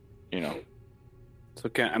 So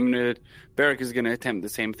Barrick is gonna attempt the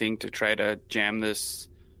same thing to try to jam this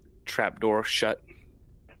trapdoor shut.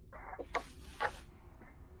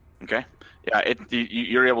 Okay. Yeah,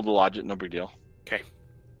 you're able to lodge it. No big deal. Okay.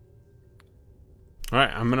 All right,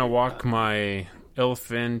 I'm gonna walk my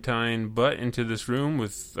elephantine butt into this room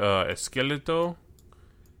with Esqueleto,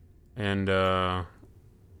 and where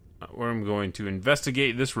I'm going to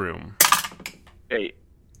investigate this room. Hey,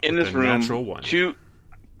 in this room, two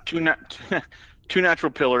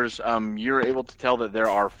natural pillars. You're able to tell that there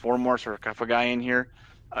are 4 more sarcophagi in here,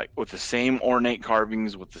 with the same ornate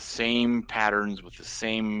carvings, with the same patterns, with the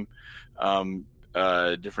same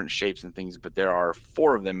different shapes and things. But there are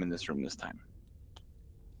 4 of them in this room this time.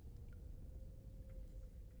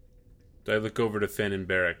 I look over to Finn and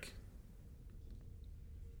Barrick.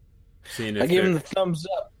 I give him the thumbs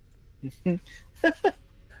up. And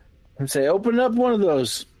say, open up one of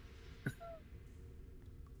those.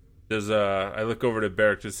 I look over to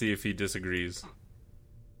Barrick to see if he disagrees.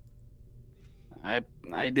 I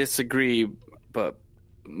disagree, but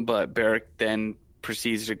Barrick then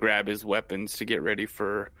proceeds to grab his weapons to get ready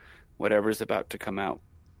for whatever's about to come out.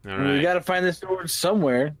 All right. We got to find this sword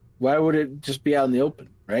somewhere. Why would it just be out in the open,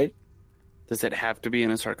 right? Does it have to be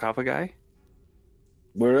in a sarcophagi?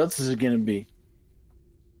 Where else is it going to be?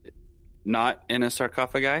 Not in a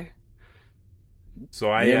sarcophagi?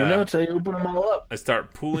 So I never know until you open them all up. I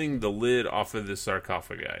start pulling the lid off of the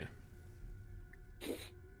sarcophagi.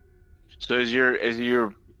 So as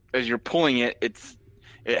you're pulling it,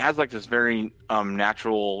 it has like this very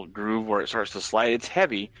natural groove where it starts to slide. It's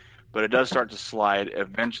heavy, but it does start to slide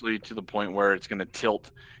eventually to the point where it's going to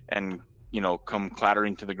tilt and come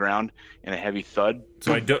clattering to the ground in a heavy thud.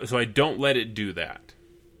 So I don't let it do that.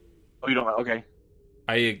 Oh, you don't? Okay.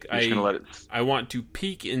 I'm just gonna let it. I want to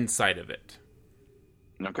peek inside of it.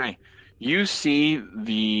 Okay. You see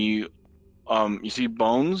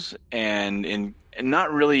bones and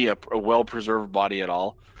not really a well preserved body at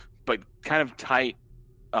all, but kind of tight.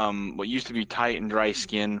 What used to be tight and dry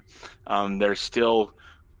skin. There's still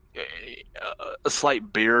a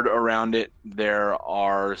slight beard around it. There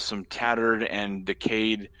are some tattered and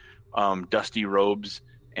decayed, dusty robes,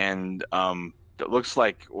 and it looks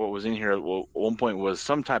like what was in here at one point was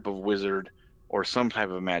some type of wizard or some type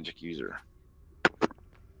of magic user.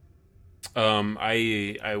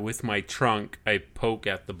 I with my trunk, I poke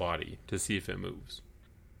at the body to see if it moves.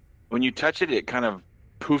 When you touch it, it kind of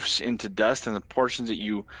poofs into dust, and the portions that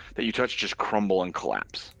you touch just crumble and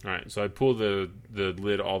collapse. All right, so I pull the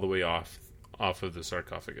lid all the way off of the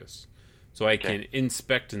sarcophagus, so I can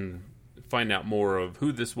inspect and find out more of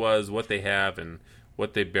who this was, what they have, and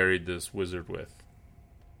what they buried this wizard with.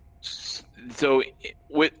 So,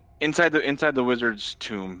 inside the wizard's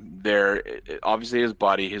tomb, there obviously his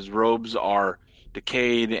body, his robes are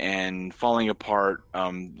decayed and falling apart.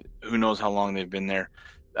 Who knows how long they've been there?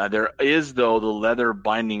 There is, though, the leather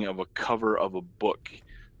binding of a cover of a book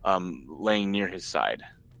laying near his side.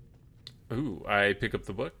 Ooh, I pick up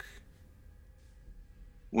the book.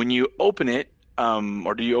 When you open it,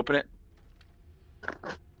 or do you open it?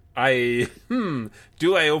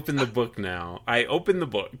 Do I open the book now? I open the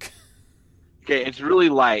book. Okay, it's really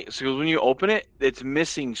light. So when you open it, it's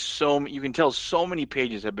missing you can tell so many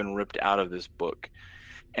pages have been ripped out of this book.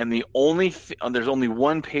 And the only there's only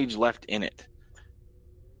one page left in it.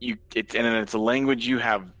 And it's a language you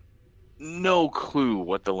have no clue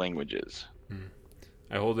what the language is.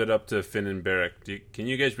 I hold it up to Finn and Beric. Can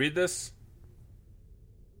you guys read this?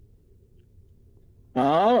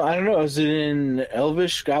 I don't know. Is it in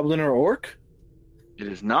Elvish, Goblin, or Orc? It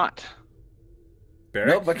is not. Beric?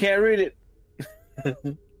 Nope, I can't read it.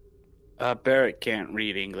 Barrett can't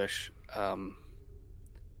read English. So.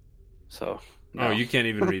 No. Oh, you can't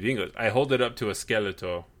even read English. I hold it up to a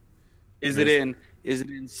Skeletor. Is it in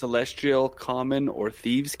Celestial, Common, or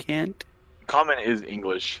Thieves' Cant? Common is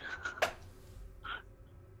English.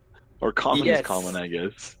 Or Common is Common, I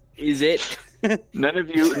guess. Is it? None of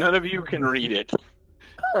you can read it.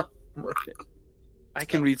 Okay. I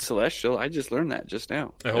can read Celestial. I just learned that just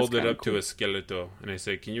now. I hold it up to a Skeletor, and I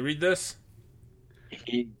say, "Can you read this?"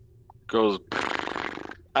 He goes,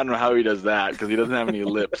 I don't know how he does that, because he doesn't have any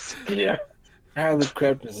lips. Yeah. How the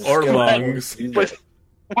crap does or lungs.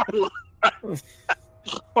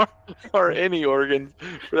 Or any organs,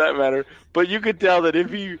 for that matter. But you could tell that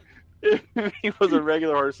if he was a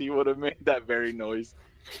regular horse, he would have made that very noise.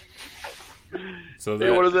 So they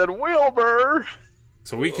would have said, Wilbur!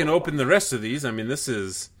 So we can open the rest of these. I mean,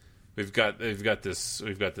 we've got this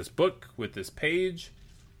book with this page.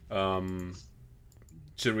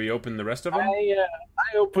 Should we open the rest of them?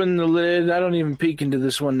 I open the lid. I don't even peek into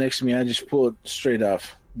this one next to me. I just pull it straight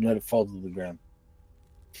off and let it fall to the ground.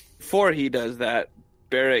 Before he does that,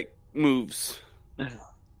 Barrick moves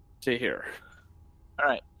to here. All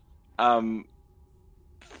right.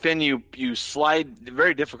 Finn, you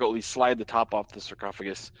very difficultly slide the top off the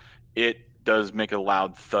sarcophagus. It does make a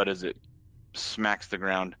loud thud as it smacks the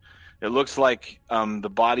ground. It looks like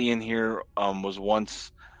the body in here was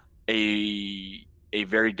once a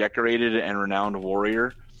very decorated and renowned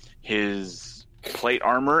warrior. His plate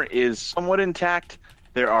armor is somewhat intact.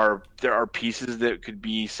 There are pieces that could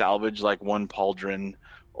be salvaged, like one pauldron,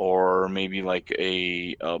 or maybe like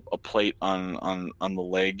a plate on the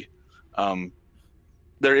leg.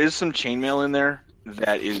 There is some chainmail in there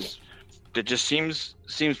that just seems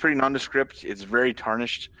pretty nondescript. It's very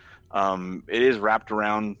tarnished. It is wrapped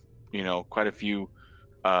around, quite a few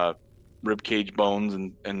ribcage bones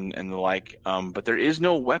and the like. But there is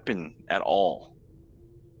no weapon at all.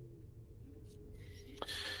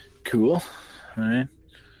 Cool. All right.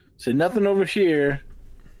 So nothing over here.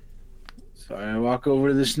 So I walk over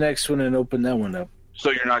to this next one and open that one up.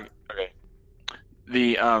 So you're not okay.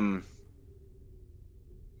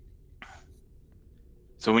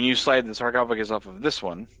 So when you slide the sarcophagus off of this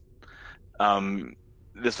one,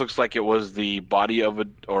 this looks like it was the body of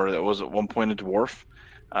or it was at one point a dwarf.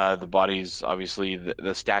 The body's obviously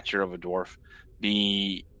the stature of a dwarf.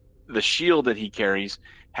 The shield that he carries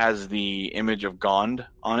has the image of Gond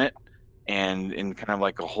on it, and in kind of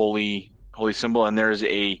like a holy symbol. And there's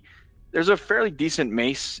a fairly decent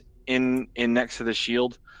mace in next to the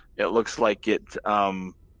shield. It looks like it.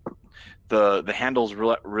 The handle's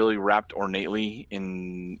really wrapped ornately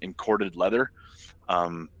in corded leather,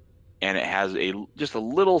 and it has just a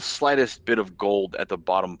little slightest bit of gold at the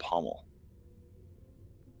bottom pommel.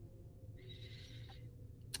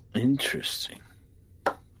 Interesting.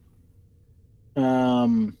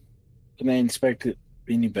 Can I inspect it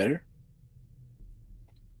any better?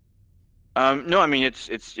 No, I mean it's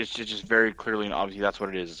just very clearly and obviously that's what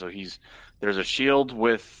it is. So there's a shield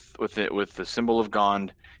with the symbol of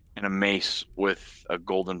Gond and a mace with a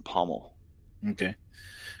golden pommel. Okay.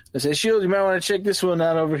 I say, Shield, you might want to check this one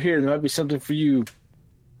out over here. There might be something for you.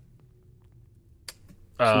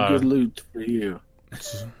 Some good loot for you.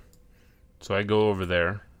 So I go over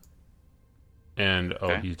there, and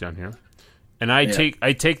he's down here, and I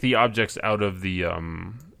take the objects out of the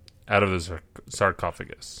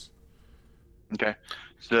sarcophagus. Okay,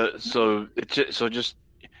 so just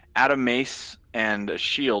add a mace and a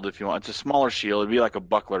shield if you want. It's a smaller shield. It'd be like a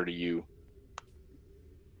buckler to you.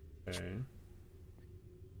 Okay.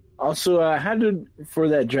 Also, how did for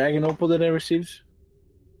that dragon opal that I received?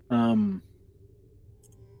 Say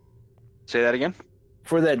that again.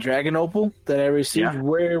 for that dragon opal that I received,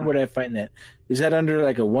 where would I find that? Is that under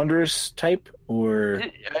like a wondrous type, or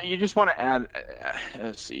you just want to add?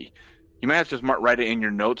 Let's see. You might have to just write it in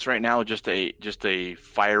your notes right now. Just a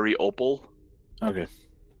fiery opal. Okay.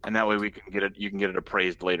 And that way we can get it. You can get it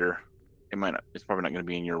appraised later. It might not. It's probably not going to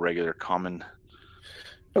be in your regular common.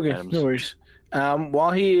 Okay, items. no worries.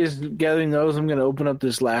 While he is gathering those, I'm going to open up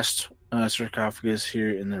this last sarcophagus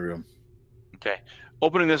here in the room. Okay.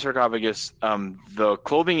 Opening this sarcophagus, the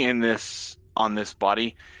clothing on this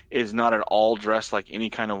body is not at all dressed like any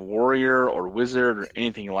kind of warrior or wizard or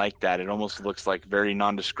anything like that. It almost looks like very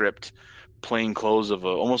nondescript, plain clothes of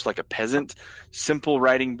almost like a peasant. Simple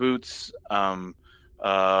riding boots,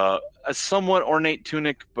 a somewhat ornate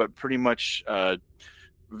tunic, but pretty much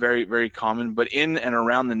very, very common. But in and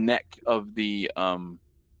around the neck of the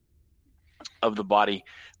body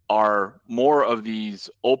are more of these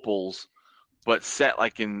opals, but set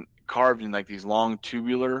like carved in like these long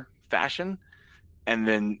tubular fashion, and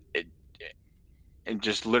then and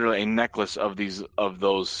just literally a necklace of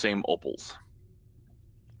those same opals.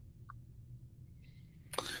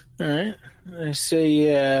 All right, I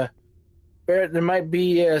say, Barrett, there might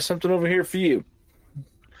be something over here for you,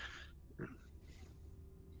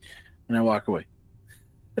 and I walk away.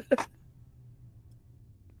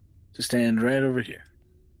 To stand right over here.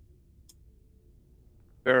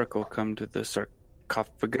 Beric will come to the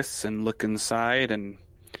sarcophagus and look inside, and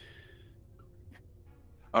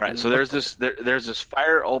all right. So there's this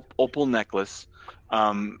fire opal necklace,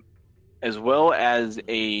 as well as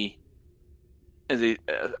a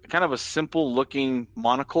kind of a simple looking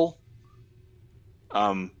monocle.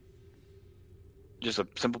 Just a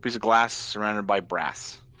simple piece of glass surrounded by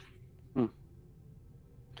brass.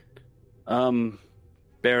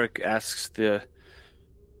 Beric asks the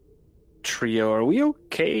trio, "Are we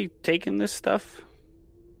okay taking this stuff?"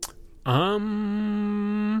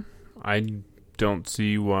 I don't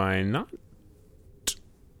see why not.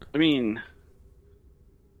 I mean,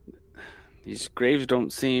 these graves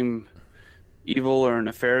don't seem evil or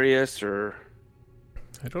nefarious, or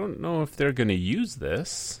I don't know if they're going to use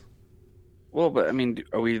this. Well, but I mean,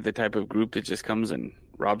 are we the type of group that just comes and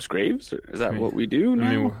robs graves? Is that what we do now?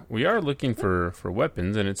 I mean, we are looking for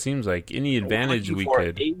weapons, and it seems like any advantage we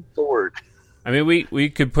could. A sword. I mean, we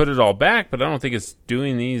could put it all back, but I don't think it's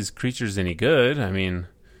doing these creatures any good. I mean,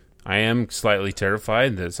 I am slightly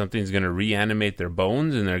terrified that something's going to reanimate their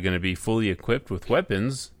bones, and they're going to be fully equipped with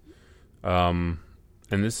weapons. And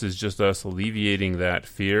this is just us alleviating that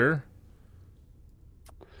fear.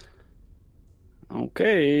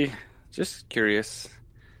 Okay, just curious.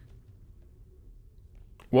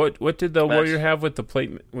 What did the warrior have with the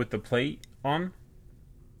plate on?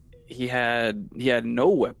 He had no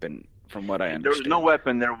weapon, from what I understand. There was no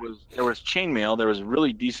weapon. There was chainmail. There was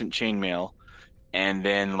really decent chainmail, and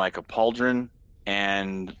then like a pauldron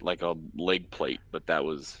and like a leg plate. But that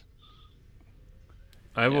was.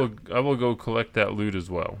 I will go collect that loot as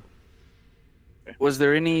well. Was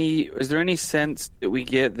there any sense that we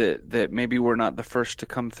get that maybe we're not the first to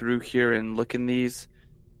come through here and look in these?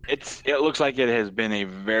 It looks like it has been a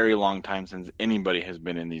very long time since anybody has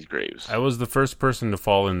been in these graves. I was the first person to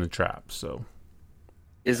fall in the trap, so.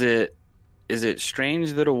 Is it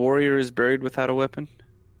strange that a warrior is buried without a weapon?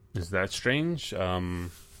 Is that strange?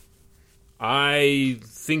 I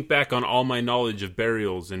think back on all my knowledge of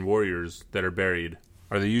burials and warriors that are buried.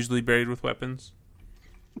 Are they usually buried with weapons?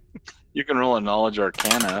 You can roll a knowledge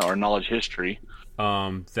arcana or knowledge history.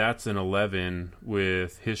 That's an 11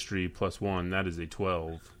 with history +1. That is a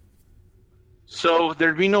 12. So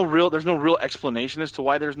there's no real explanation as to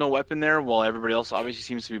why there's no weapon there. While everybody else obviously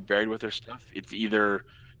seems to be buried with their stuff. It's either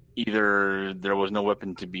there was no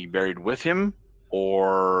weapon to be buried with him,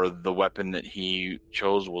 or the weapon that he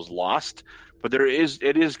chose was lost. But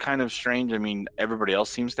it is kind of strange. I mean, everybody else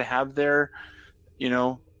seems to have their,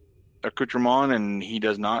 accoutrement, and he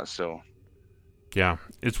does not. So, yeah,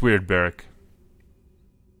 it's weird, Beric.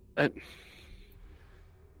 Okay.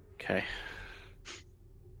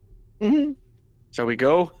 Shall we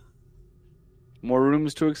go? More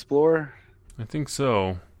rooms to explore? I think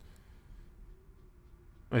so.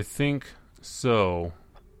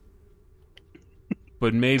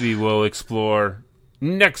 But maybe we'll explore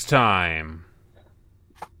next time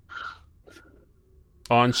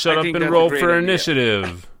on Shut Up and Roll for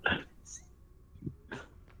Initiative.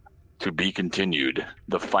 To be continued,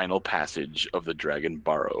 the final passage of the Dragon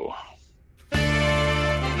Barrow.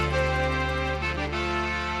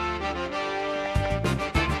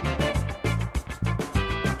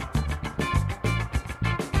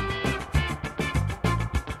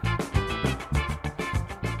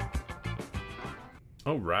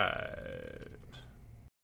 All right.